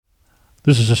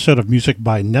This is a set of music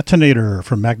by Knetonator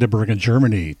from Magdeburg in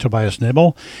Germany, Tobias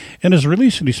Nebel, and is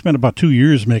released that he spent about 2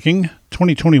 years making.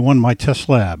 2021 My Test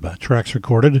Lab, tracks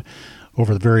recorded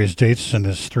over the various dates in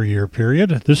this 3-year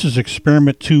period. This is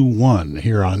Experiment 2-1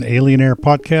 here on Alien Air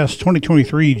Podcast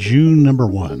 2023, June number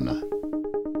 1.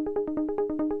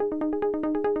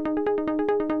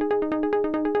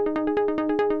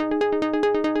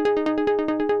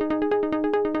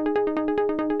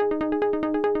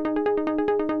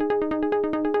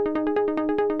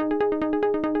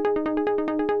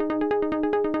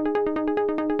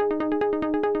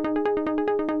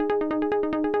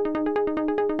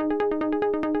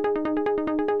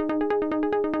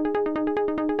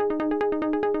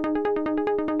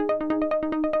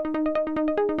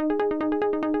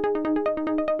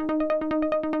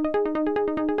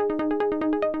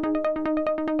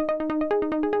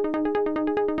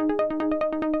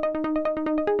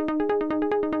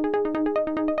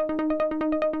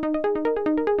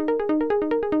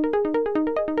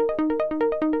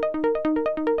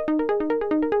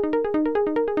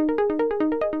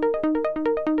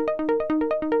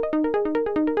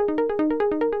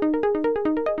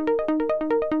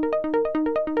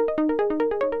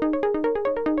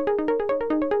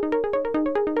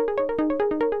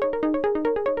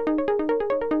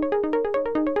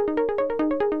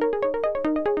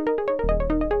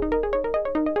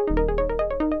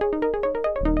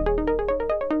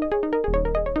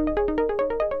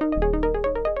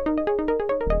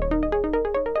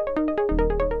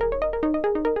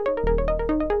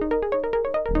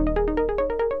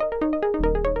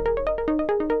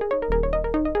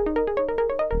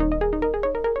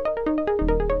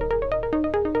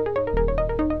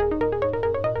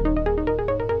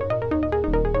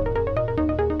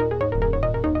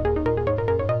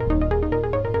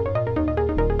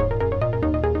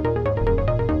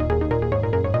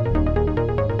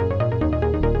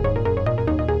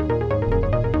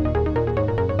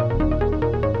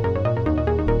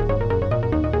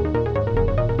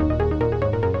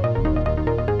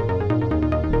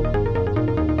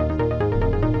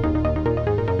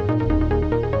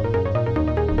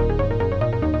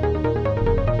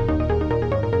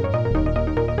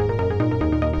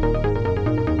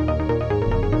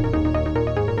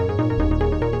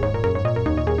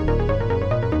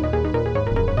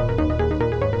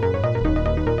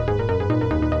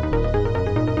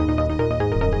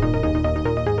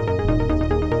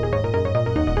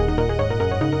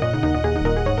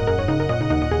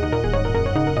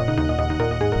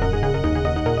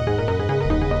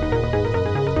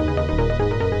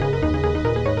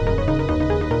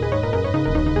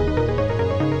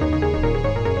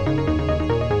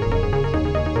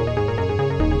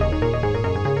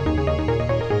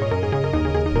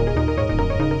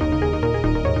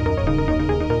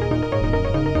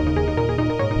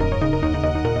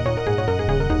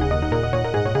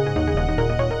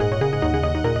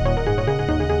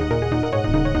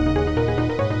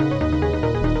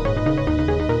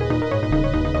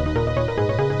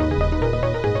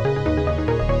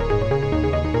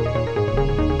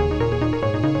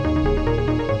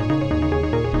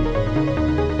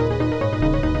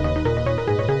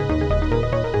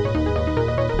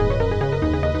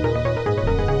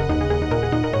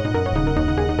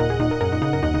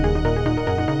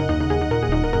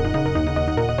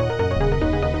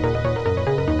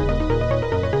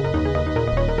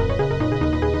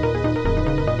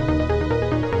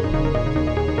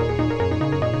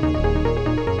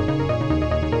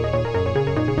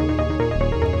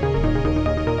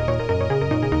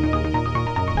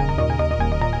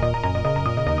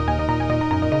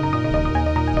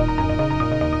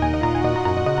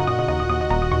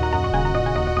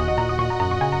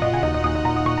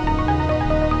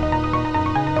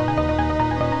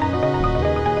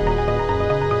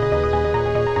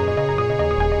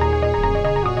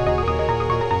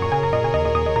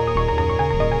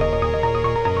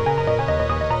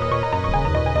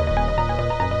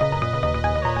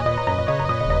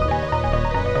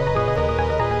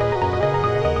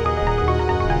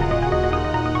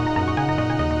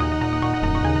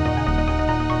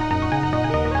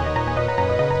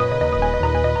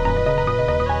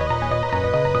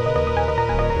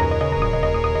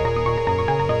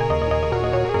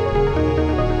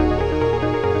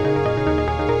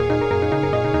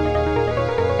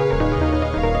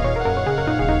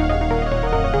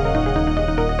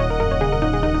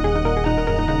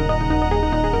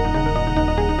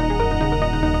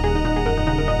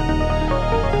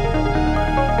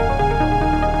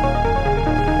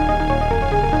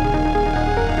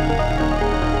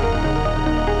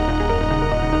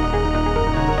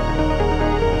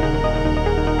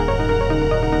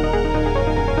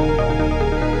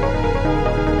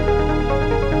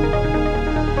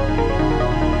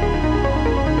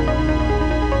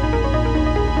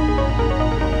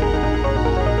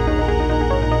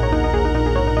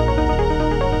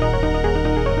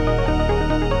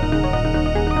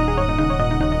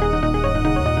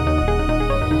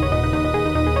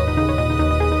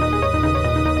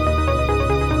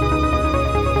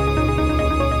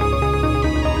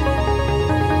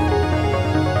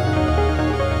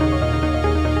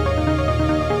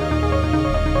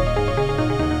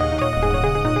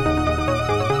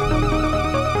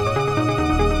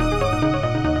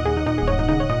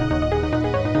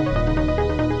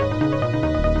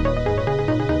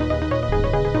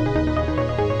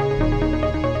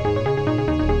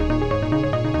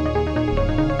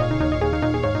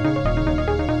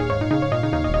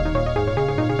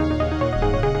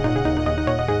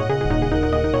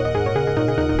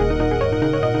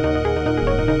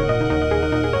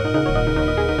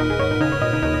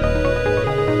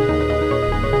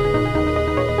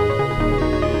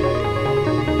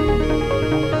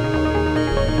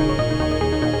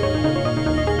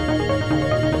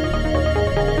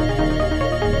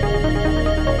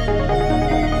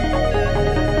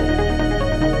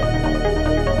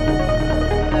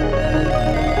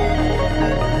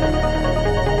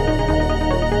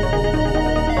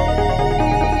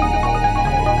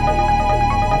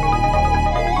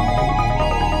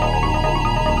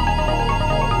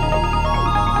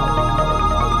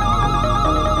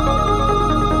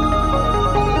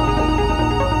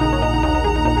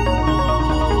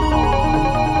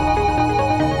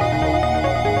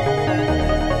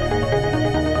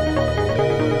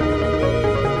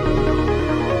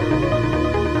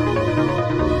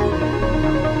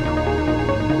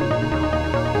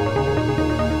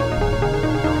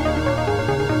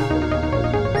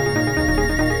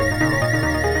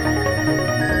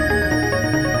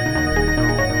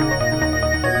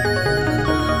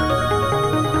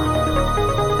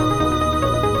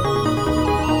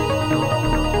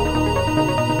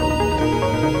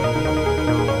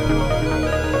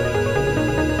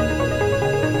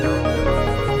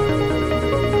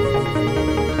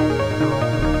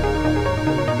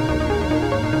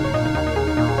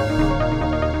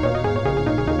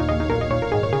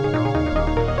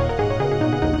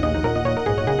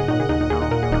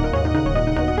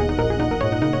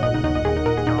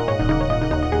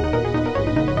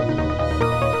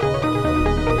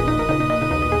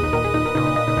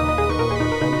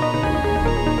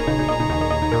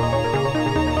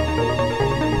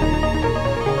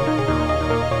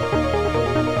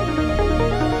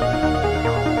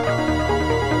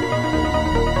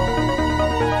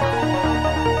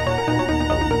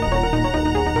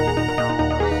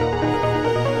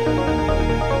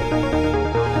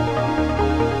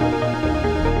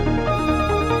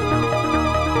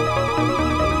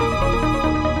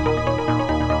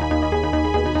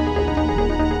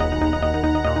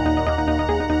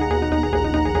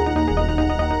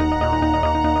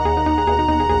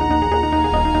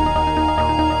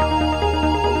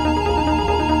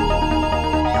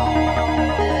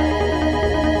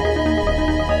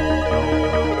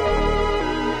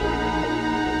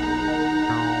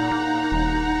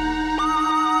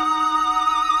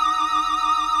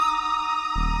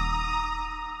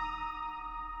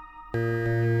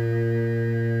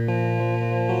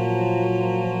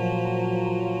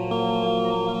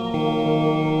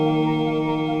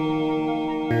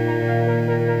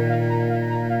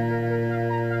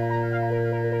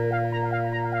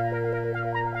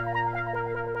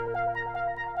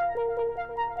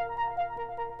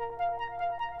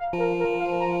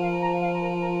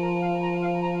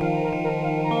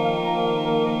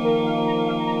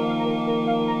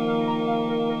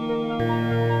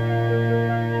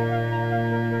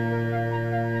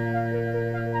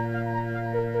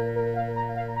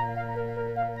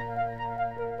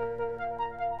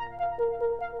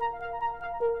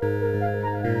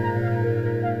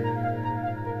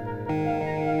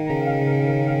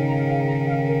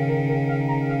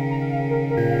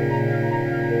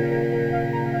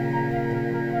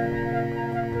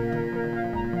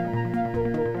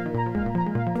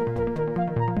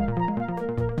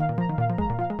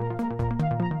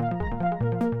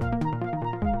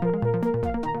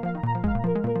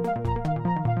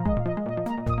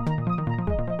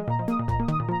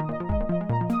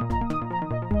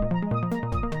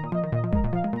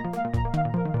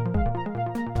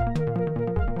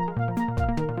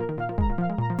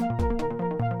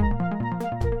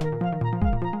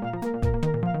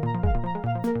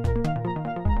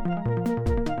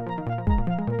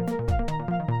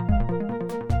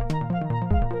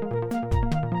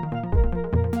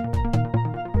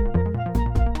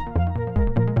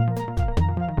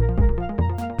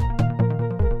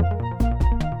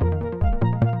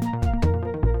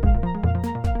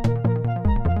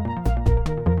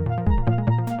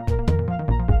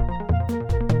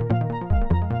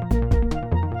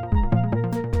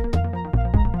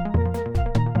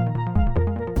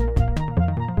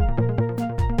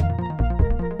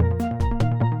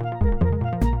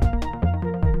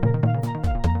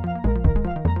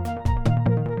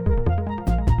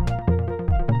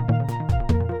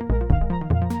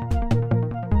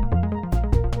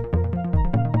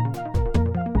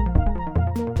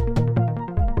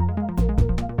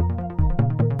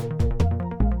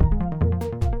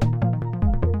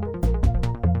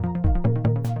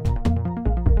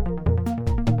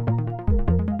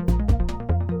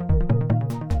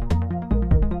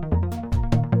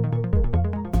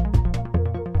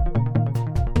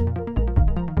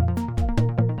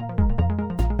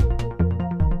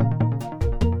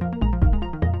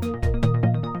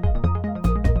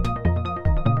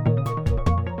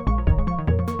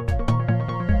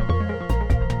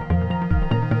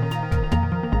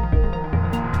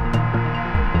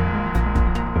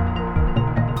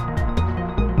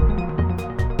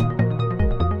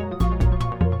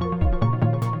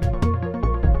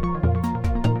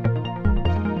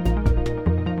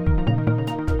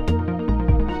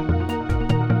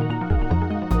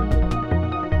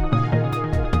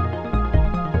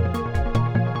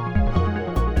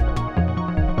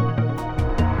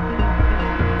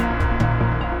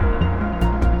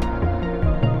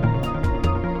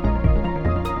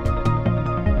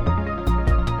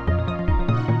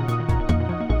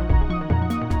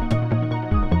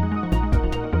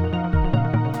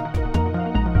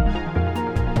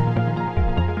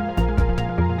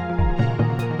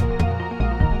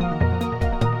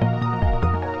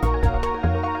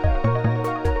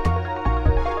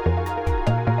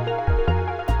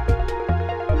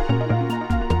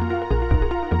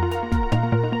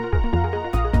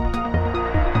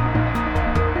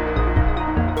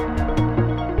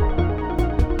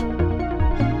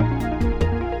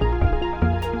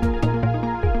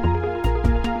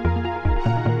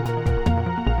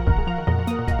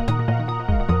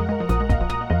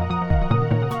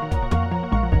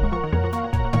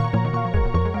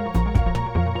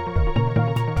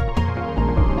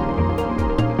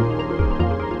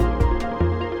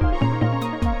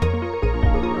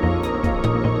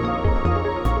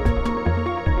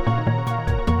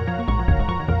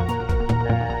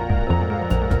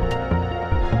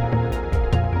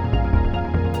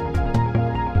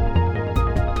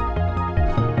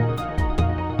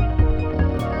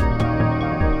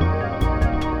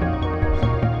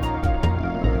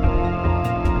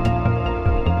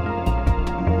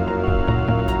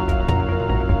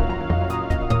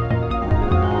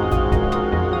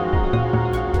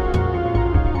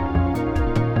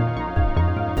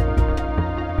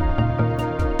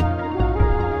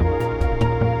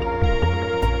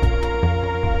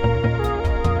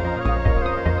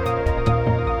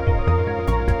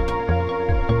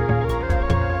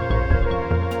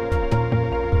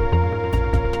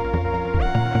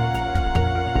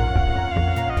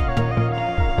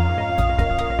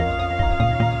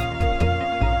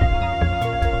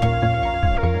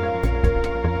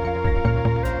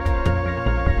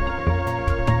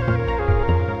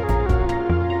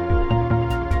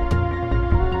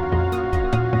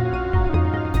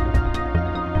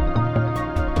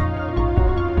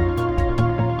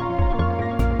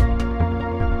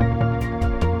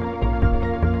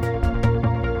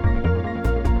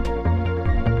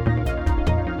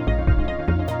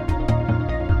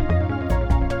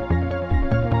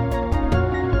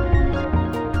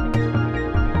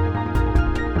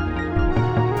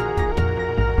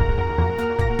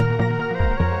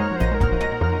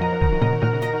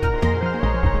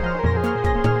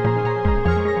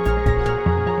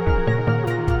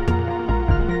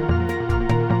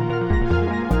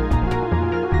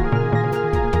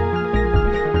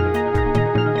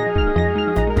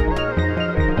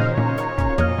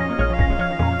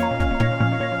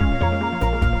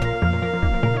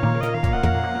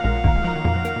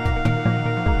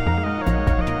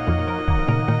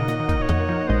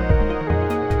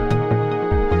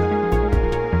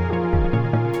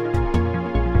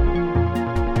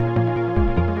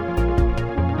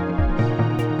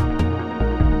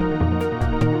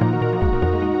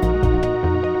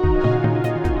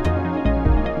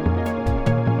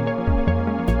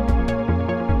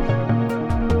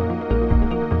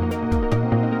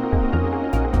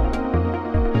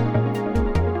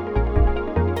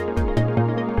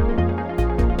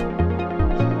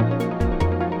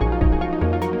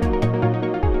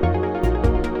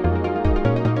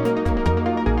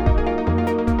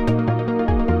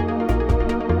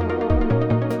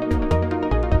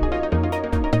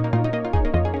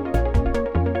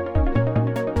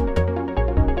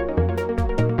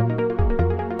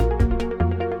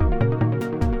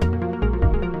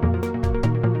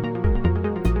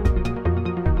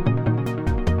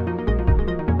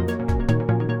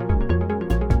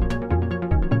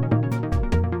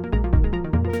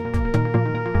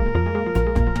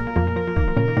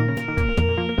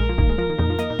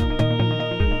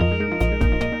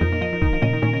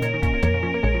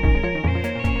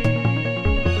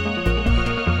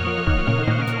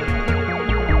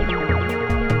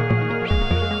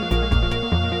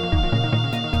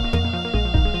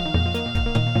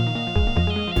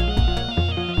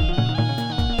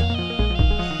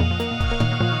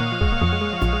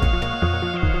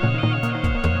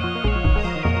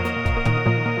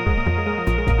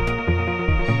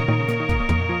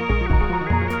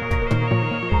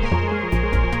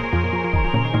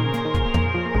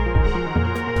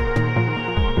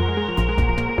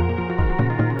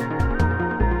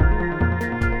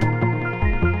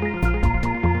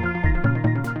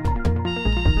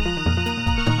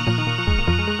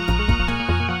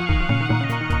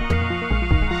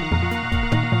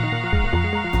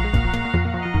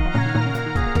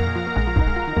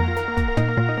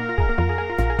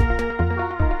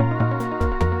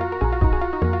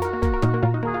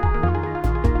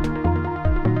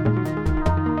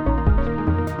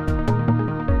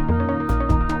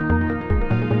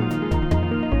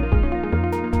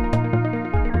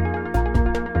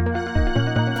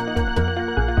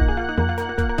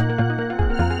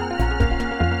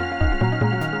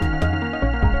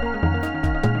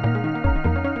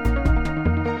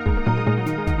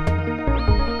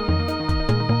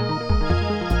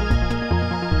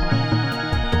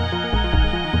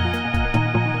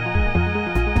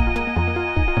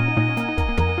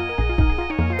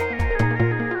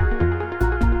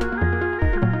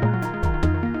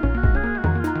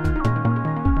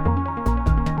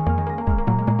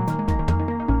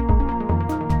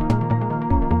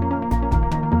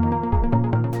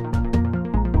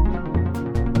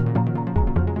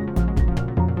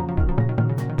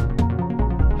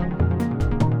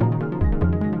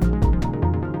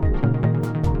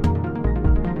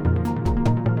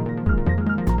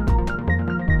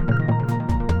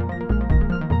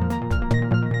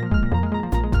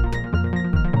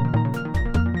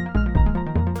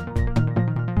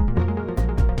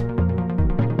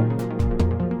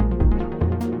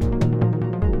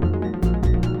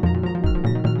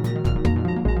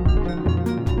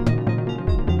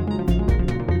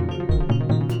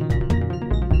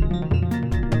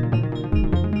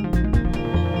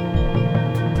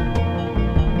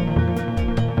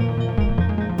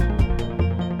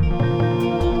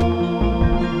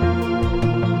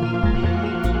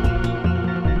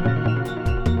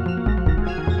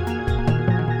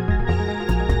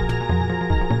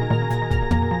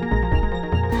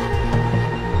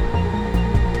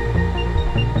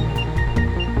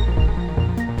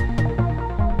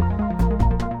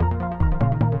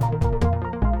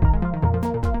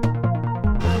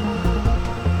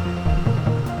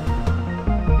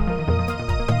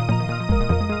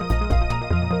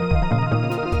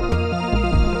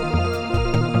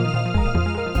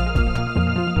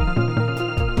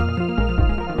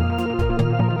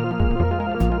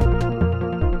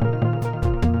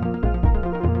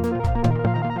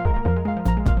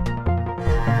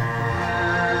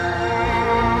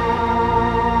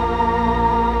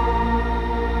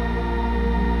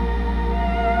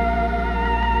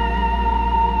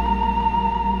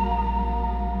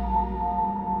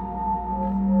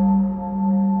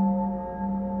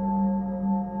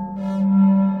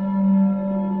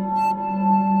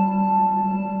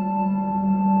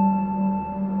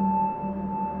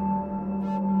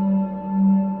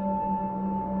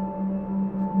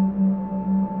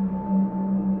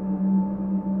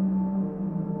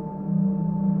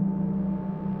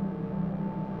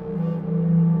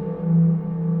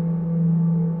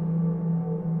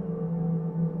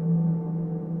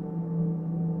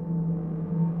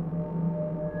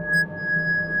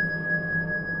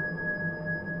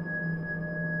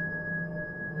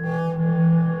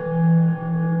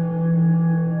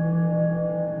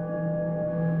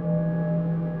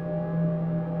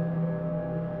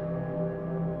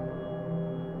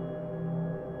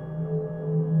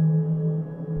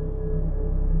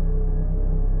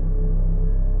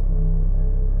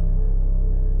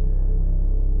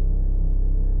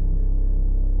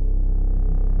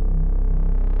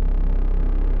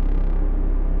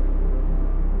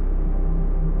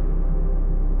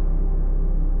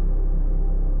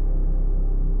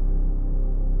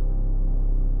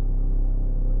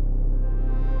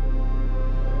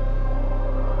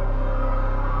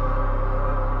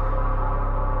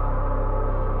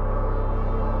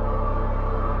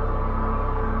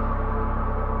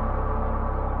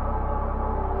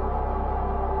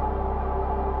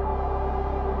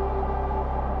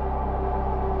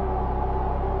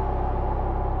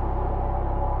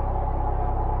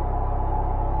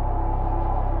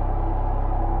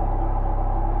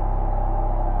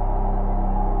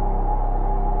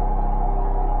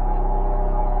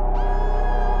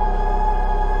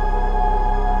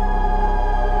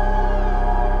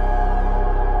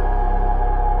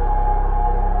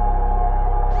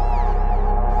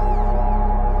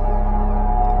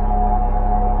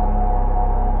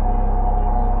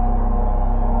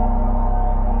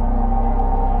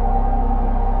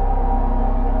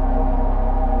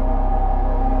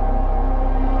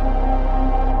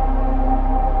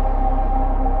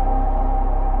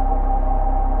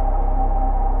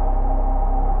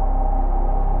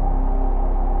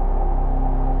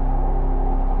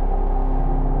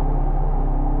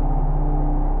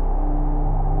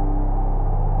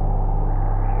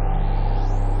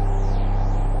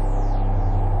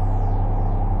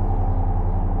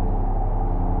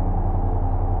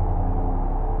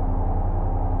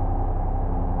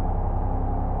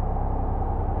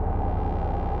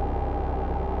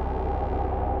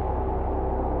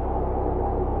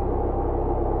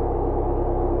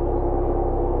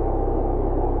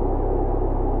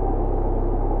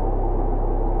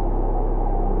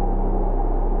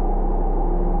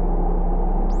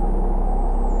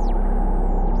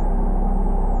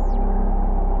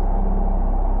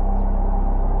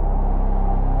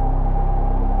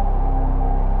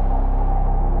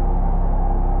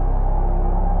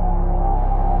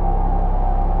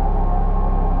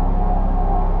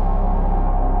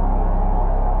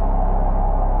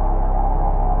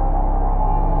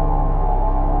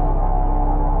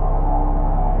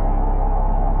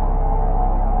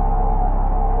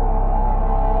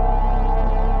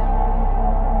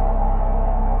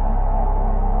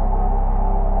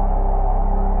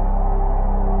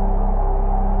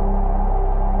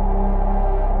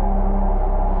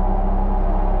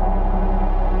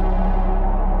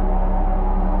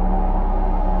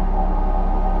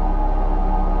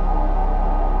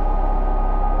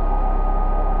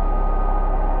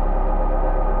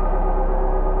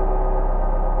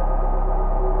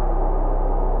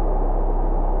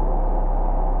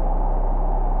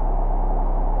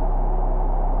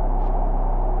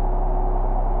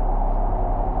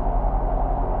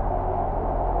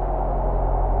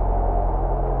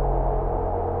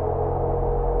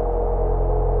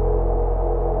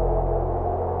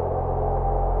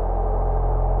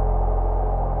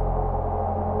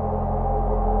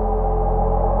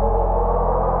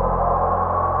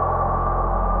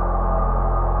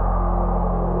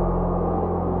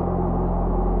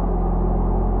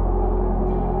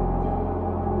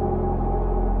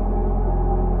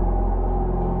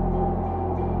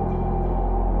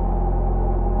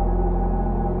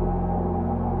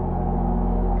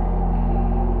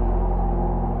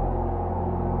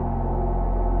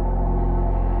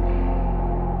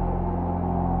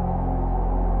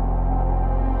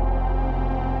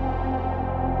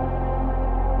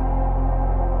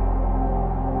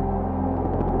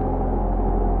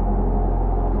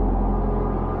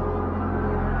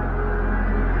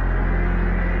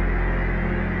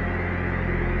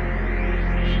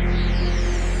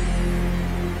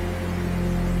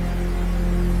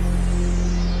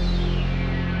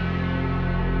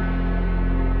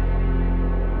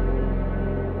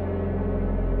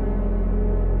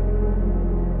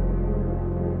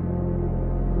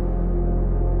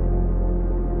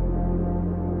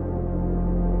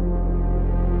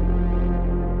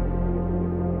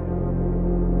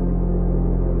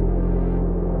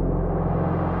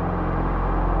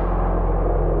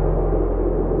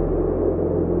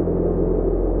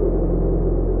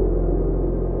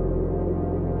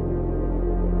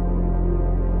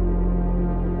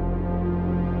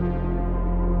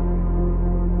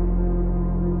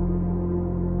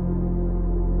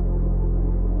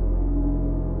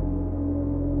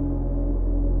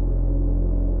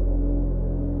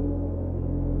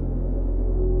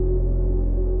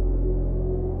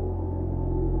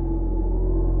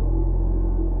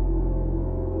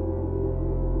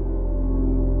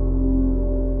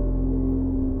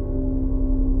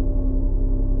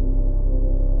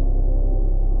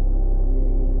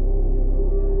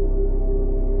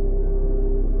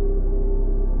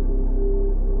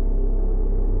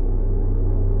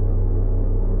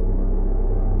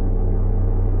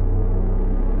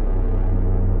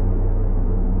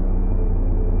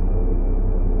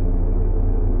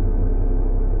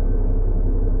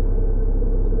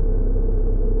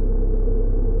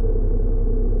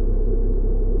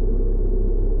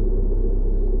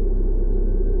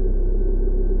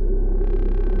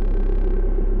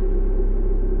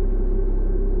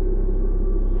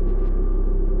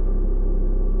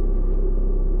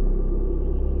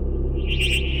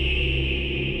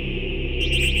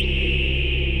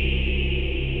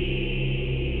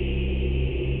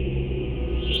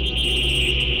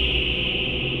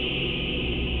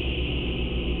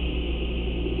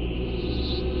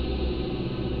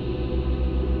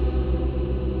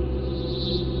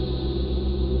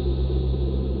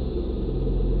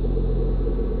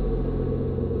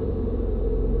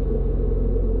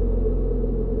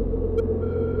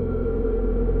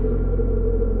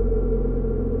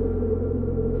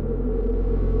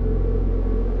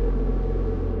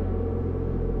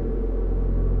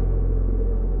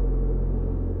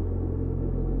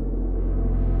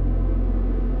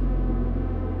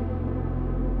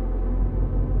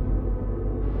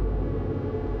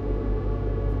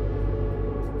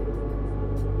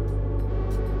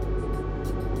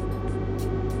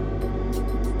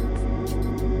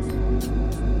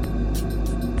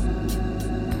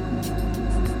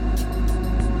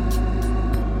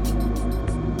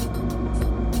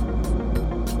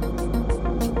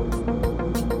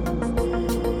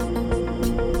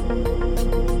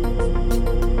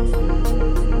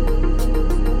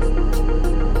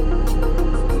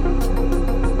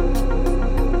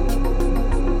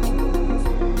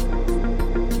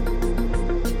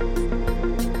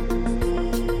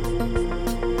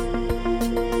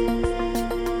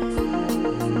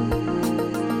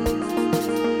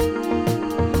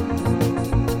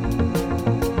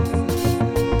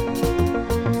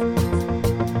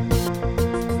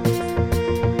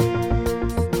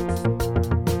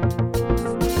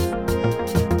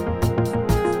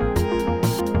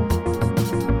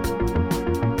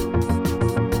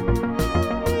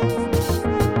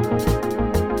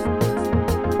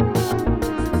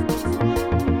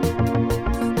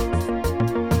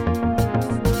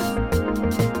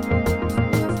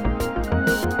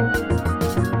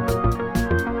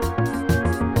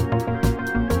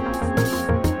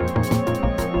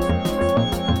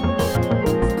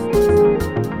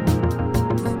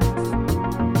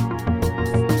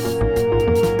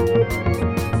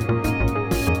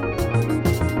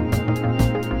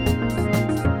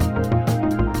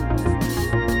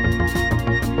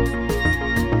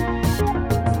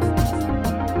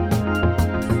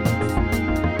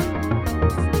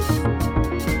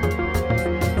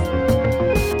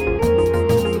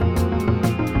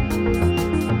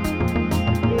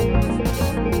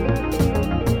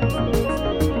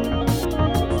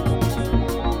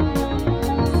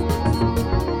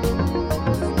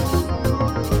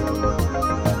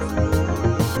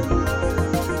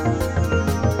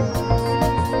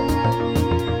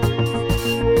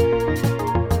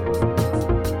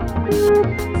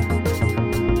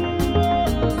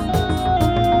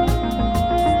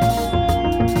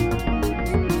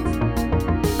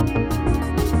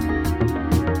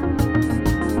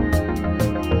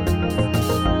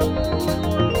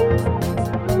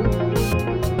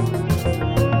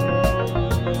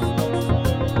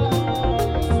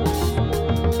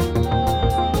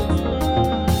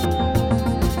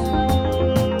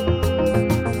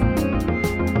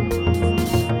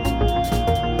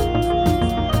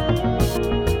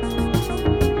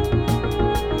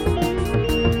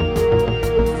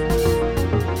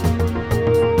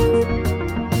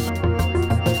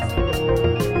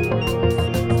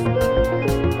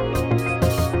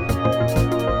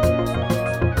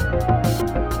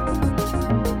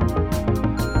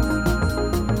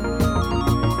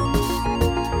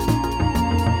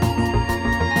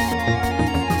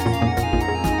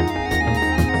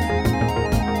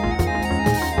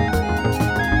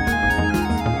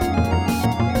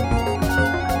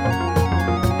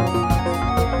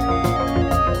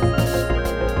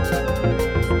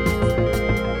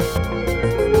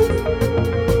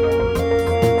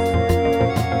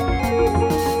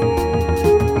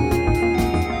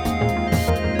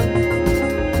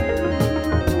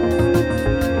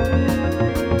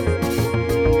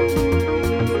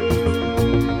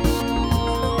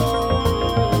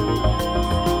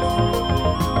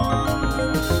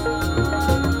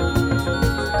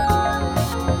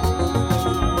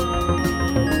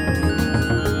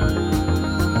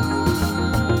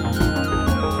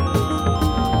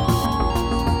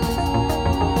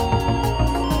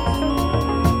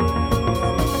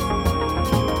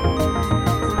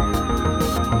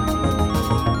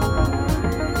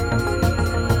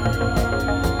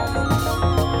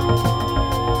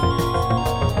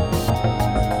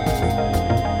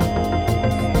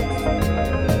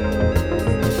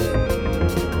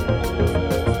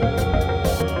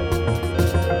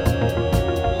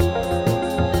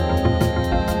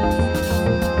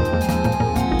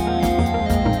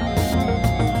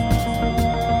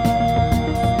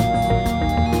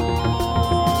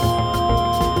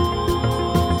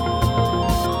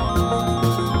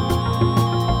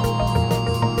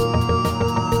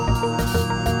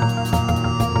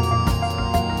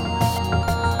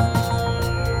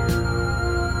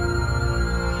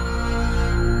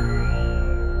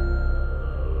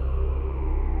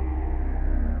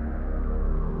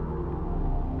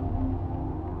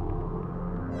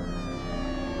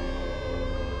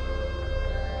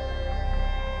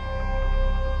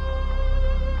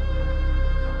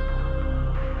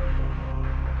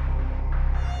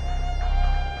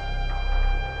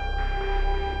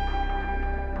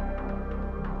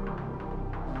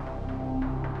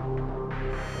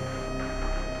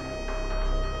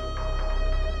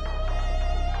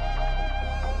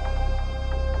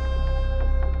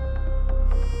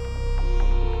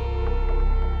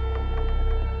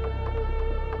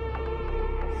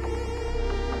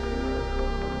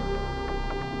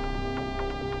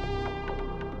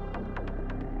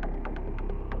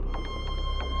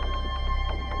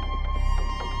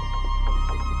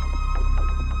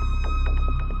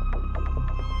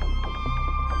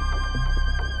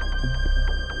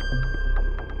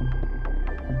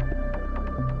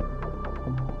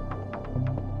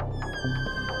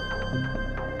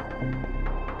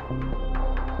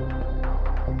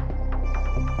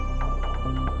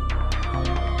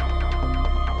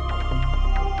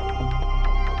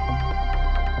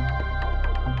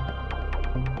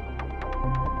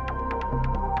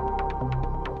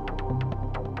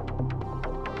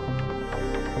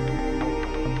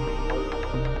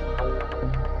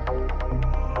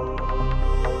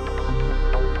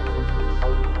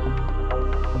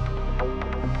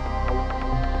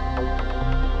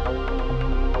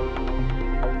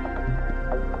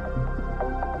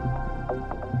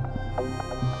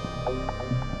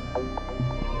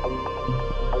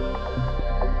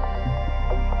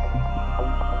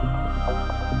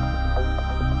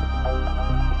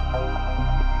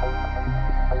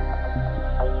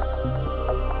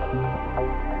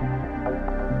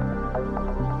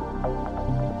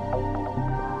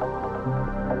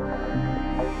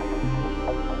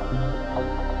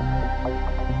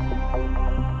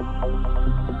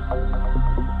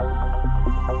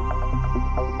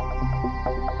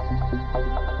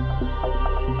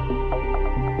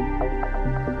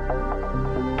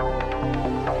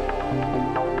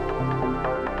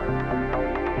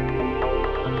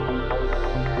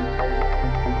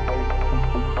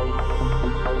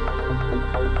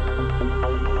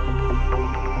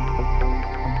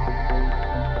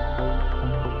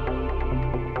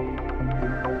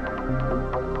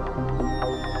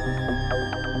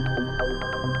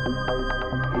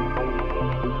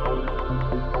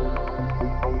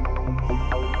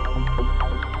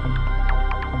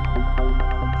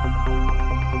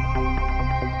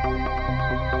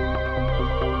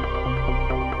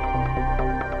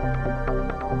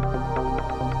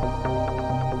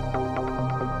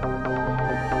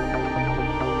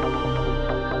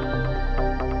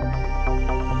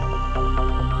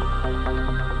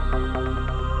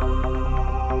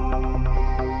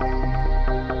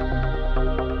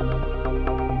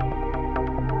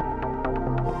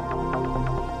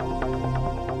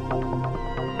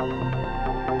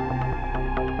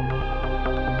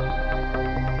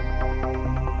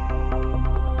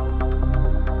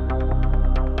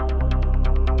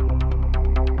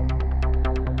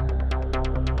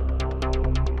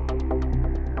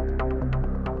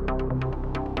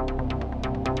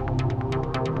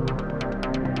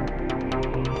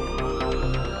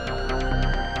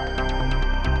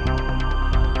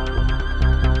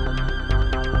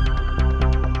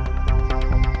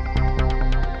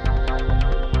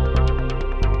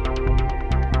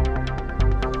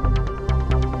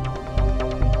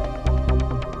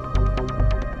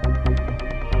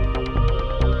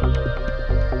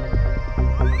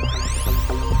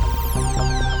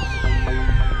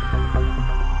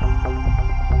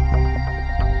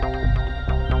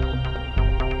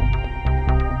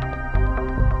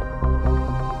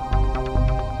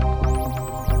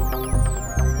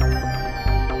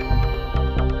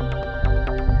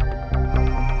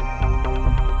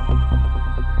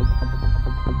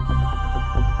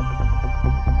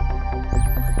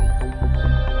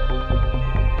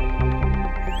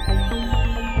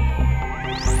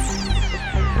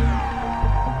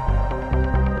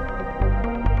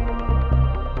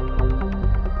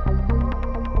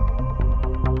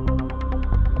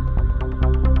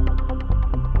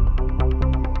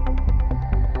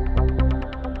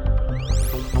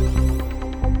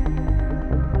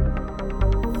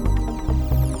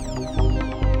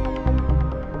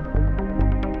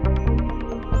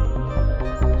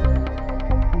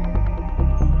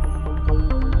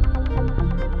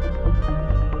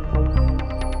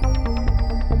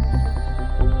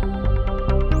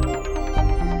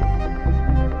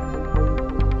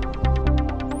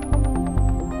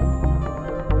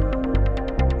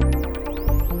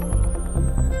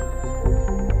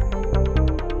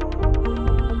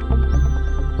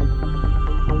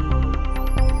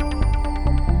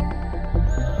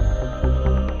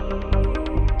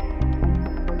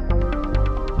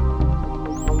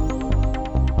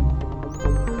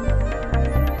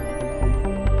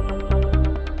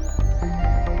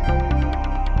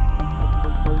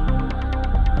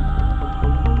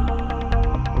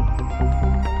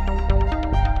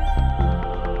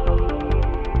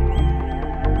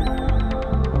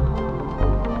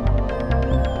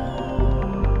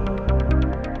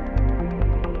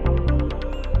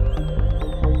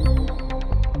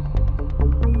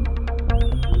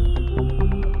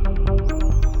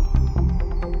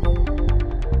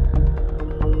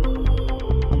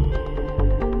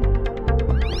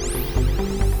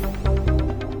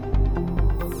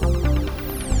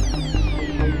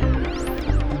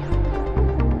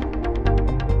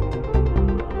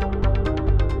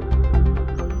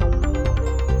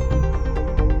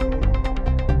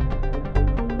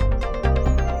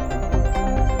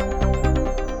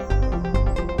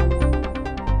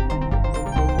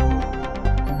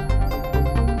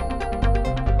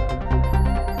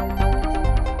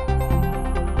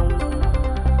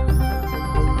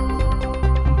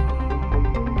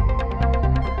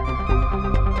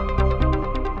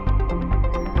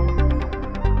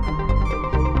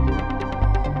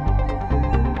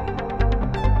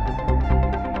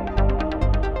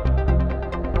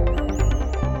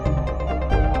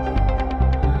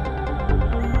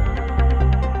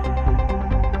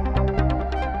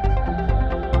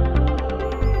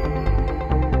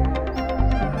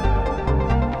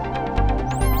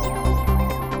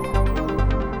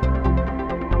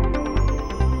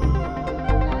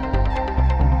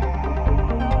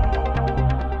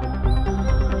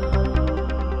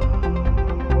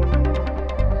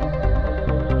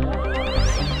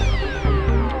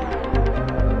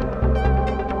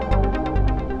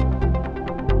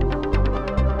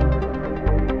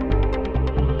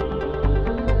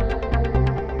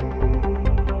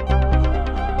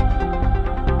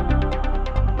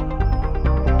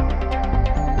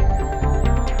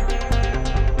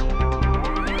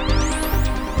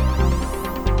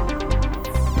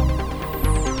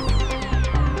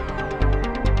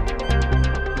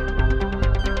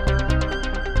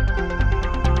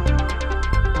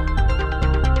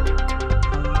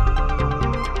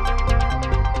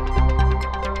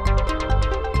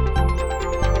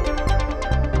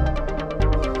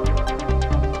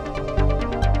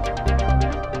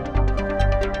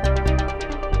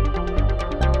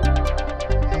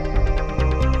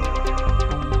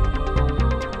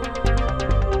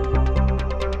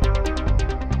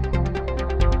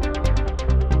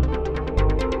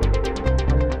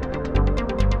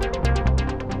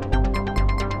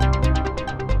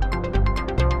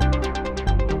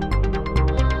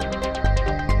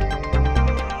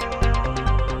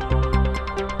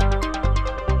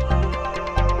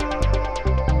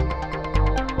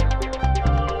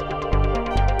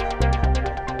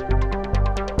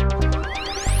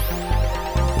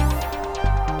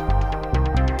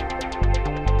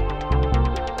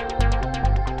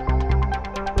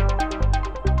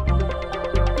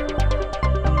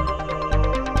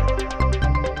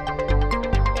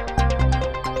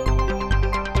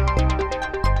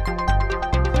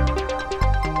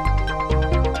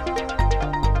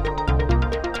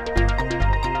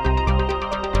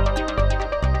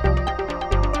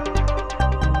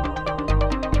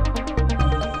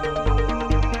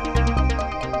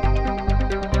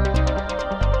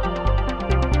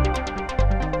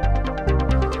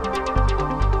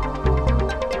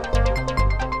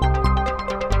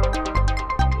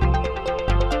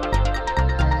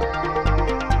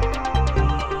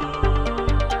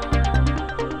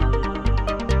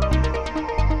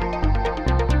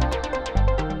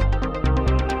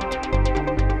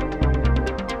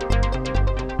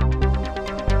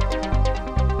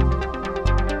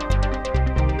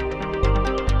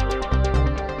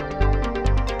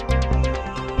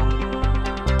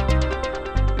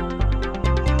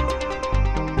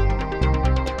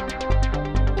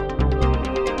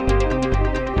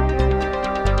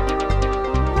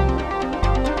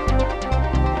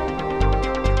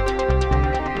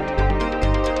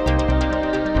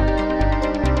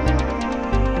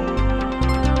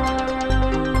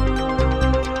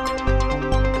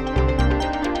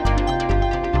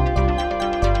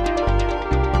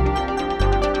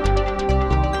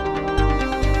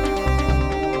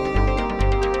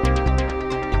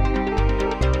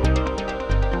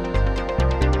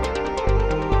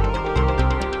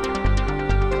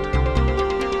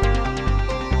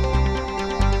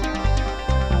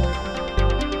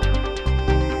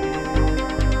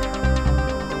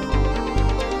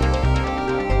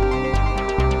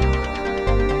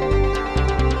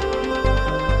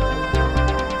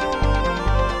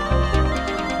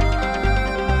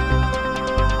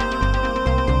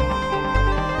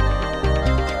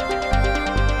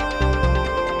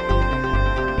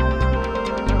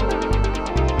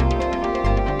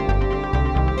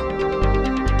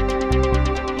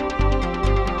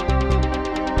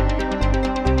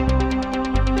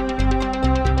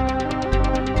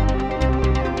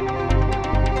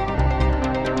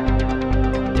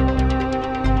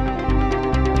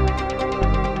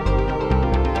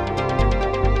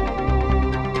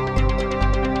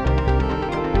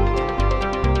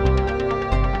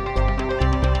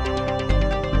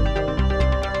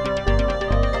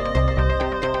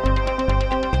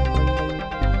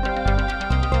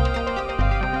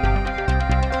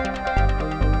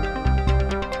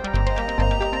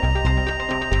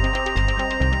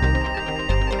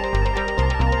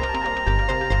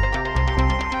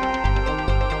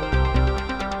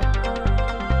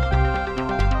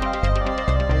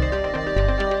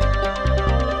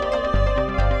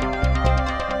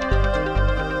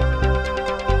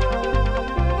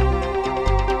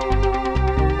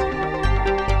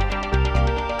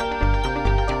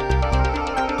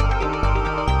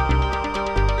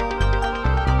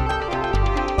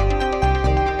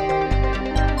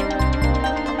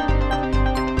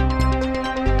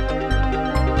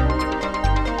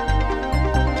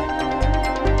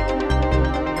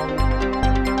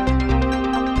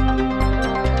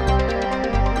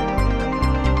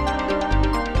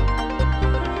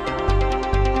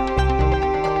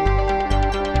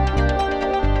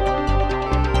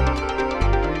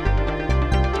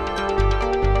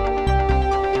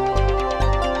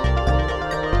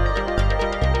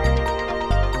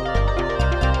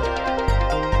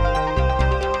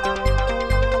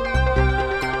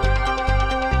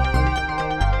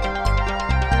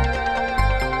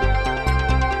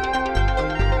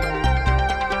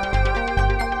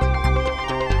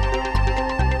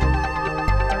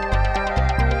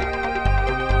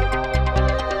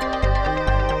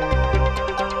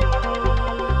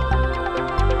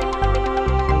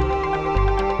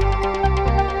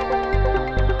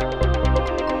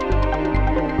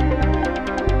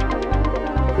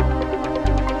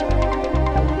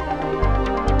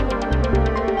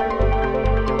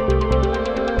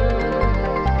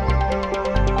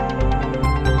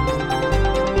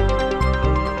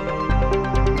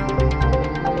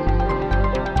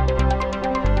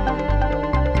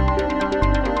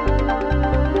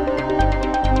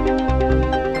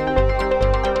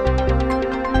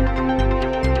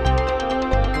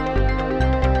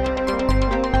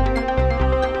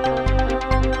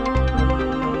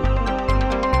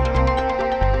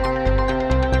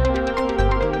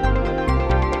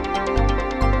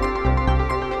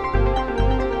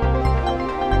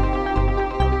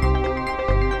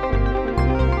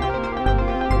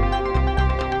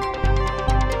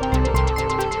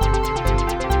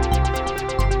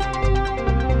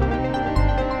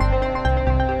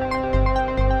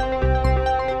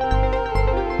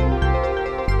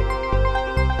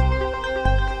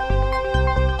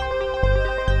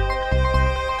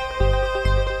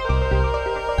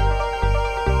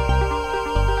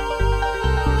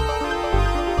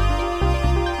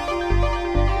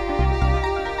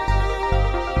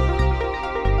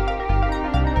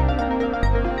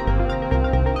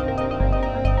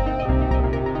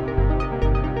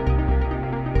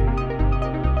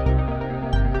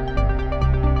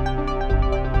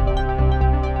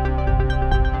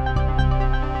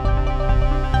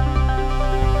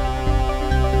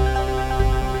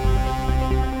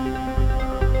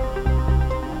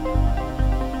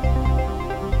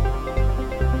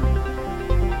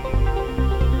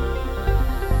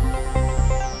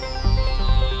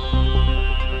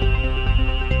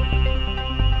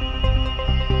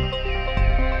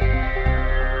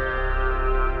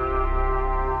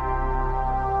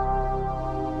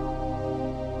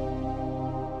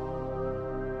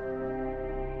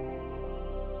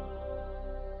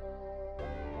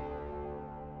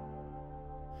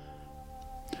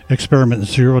 Experiment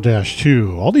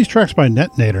 0-2. All these tracks by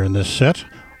Knetonator in this set.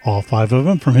 All 5 of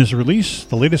them from his release.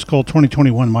 The latest, called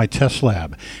 2021 My Test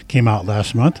Lab, came out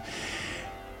last month.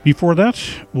 Before that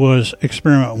was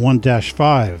Experiment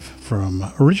 1-5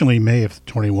 from originally May of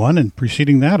 21, and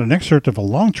preceding that, an excerpt of a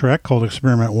long track called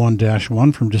Experiment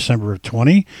 1-1 from December of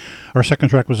 20. Our second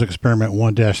track was Experiment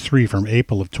 1-3 from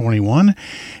April of 21,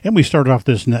 and we started off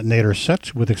this Knetonator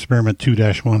set with Experiment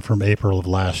 2-1 from April of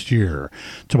last year.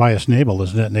 Tobias Nabel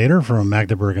is Knetonator from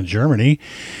Magdeburg in Germany,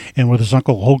 and with his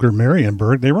uncle Holger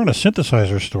Marienberg, they run a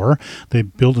synthesizer store. They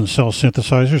build and sell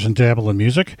synthesizers and dabble in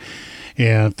music.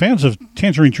 And fans of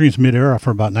Tangerine Dream's mid-era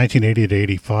from about 1980 to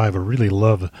 85 will really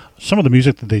love some of the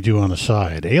music that they do on the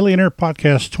side. Alien Air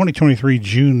Podcast 2023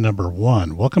 June number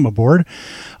 1. Welcome aboard.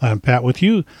 I'm Pat with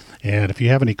you. And if you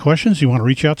have any questions, you want to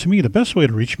reach out to me, the best way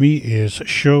to reach me is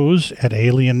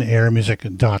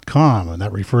shows@alienairmusic.com. And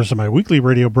that refers to my weekly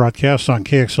radio broadcasts on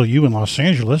KXLU in Los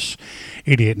Angeles,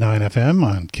 88.9 FM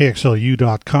on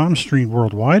KXLU.com, streamed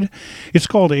worldwide. It's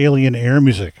called Alien Air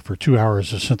Music for 2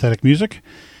 hours of synthetic music.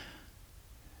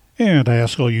 And I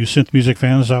ask all you synth music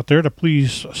fans out there to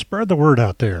please spread the word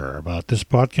out there about this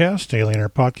podcast, Alien Air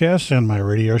Podcast, and my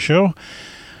radio show.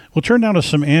 We'll turn now to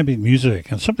some ambient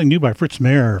music and something new by Fritz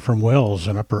Mayer from Wels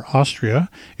in Upper Austria.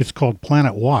 It's called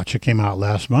Planet Watch. It came out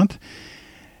last month.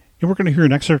 And we're going to hear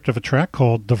an excerpt of a track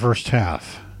called The First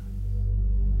Half.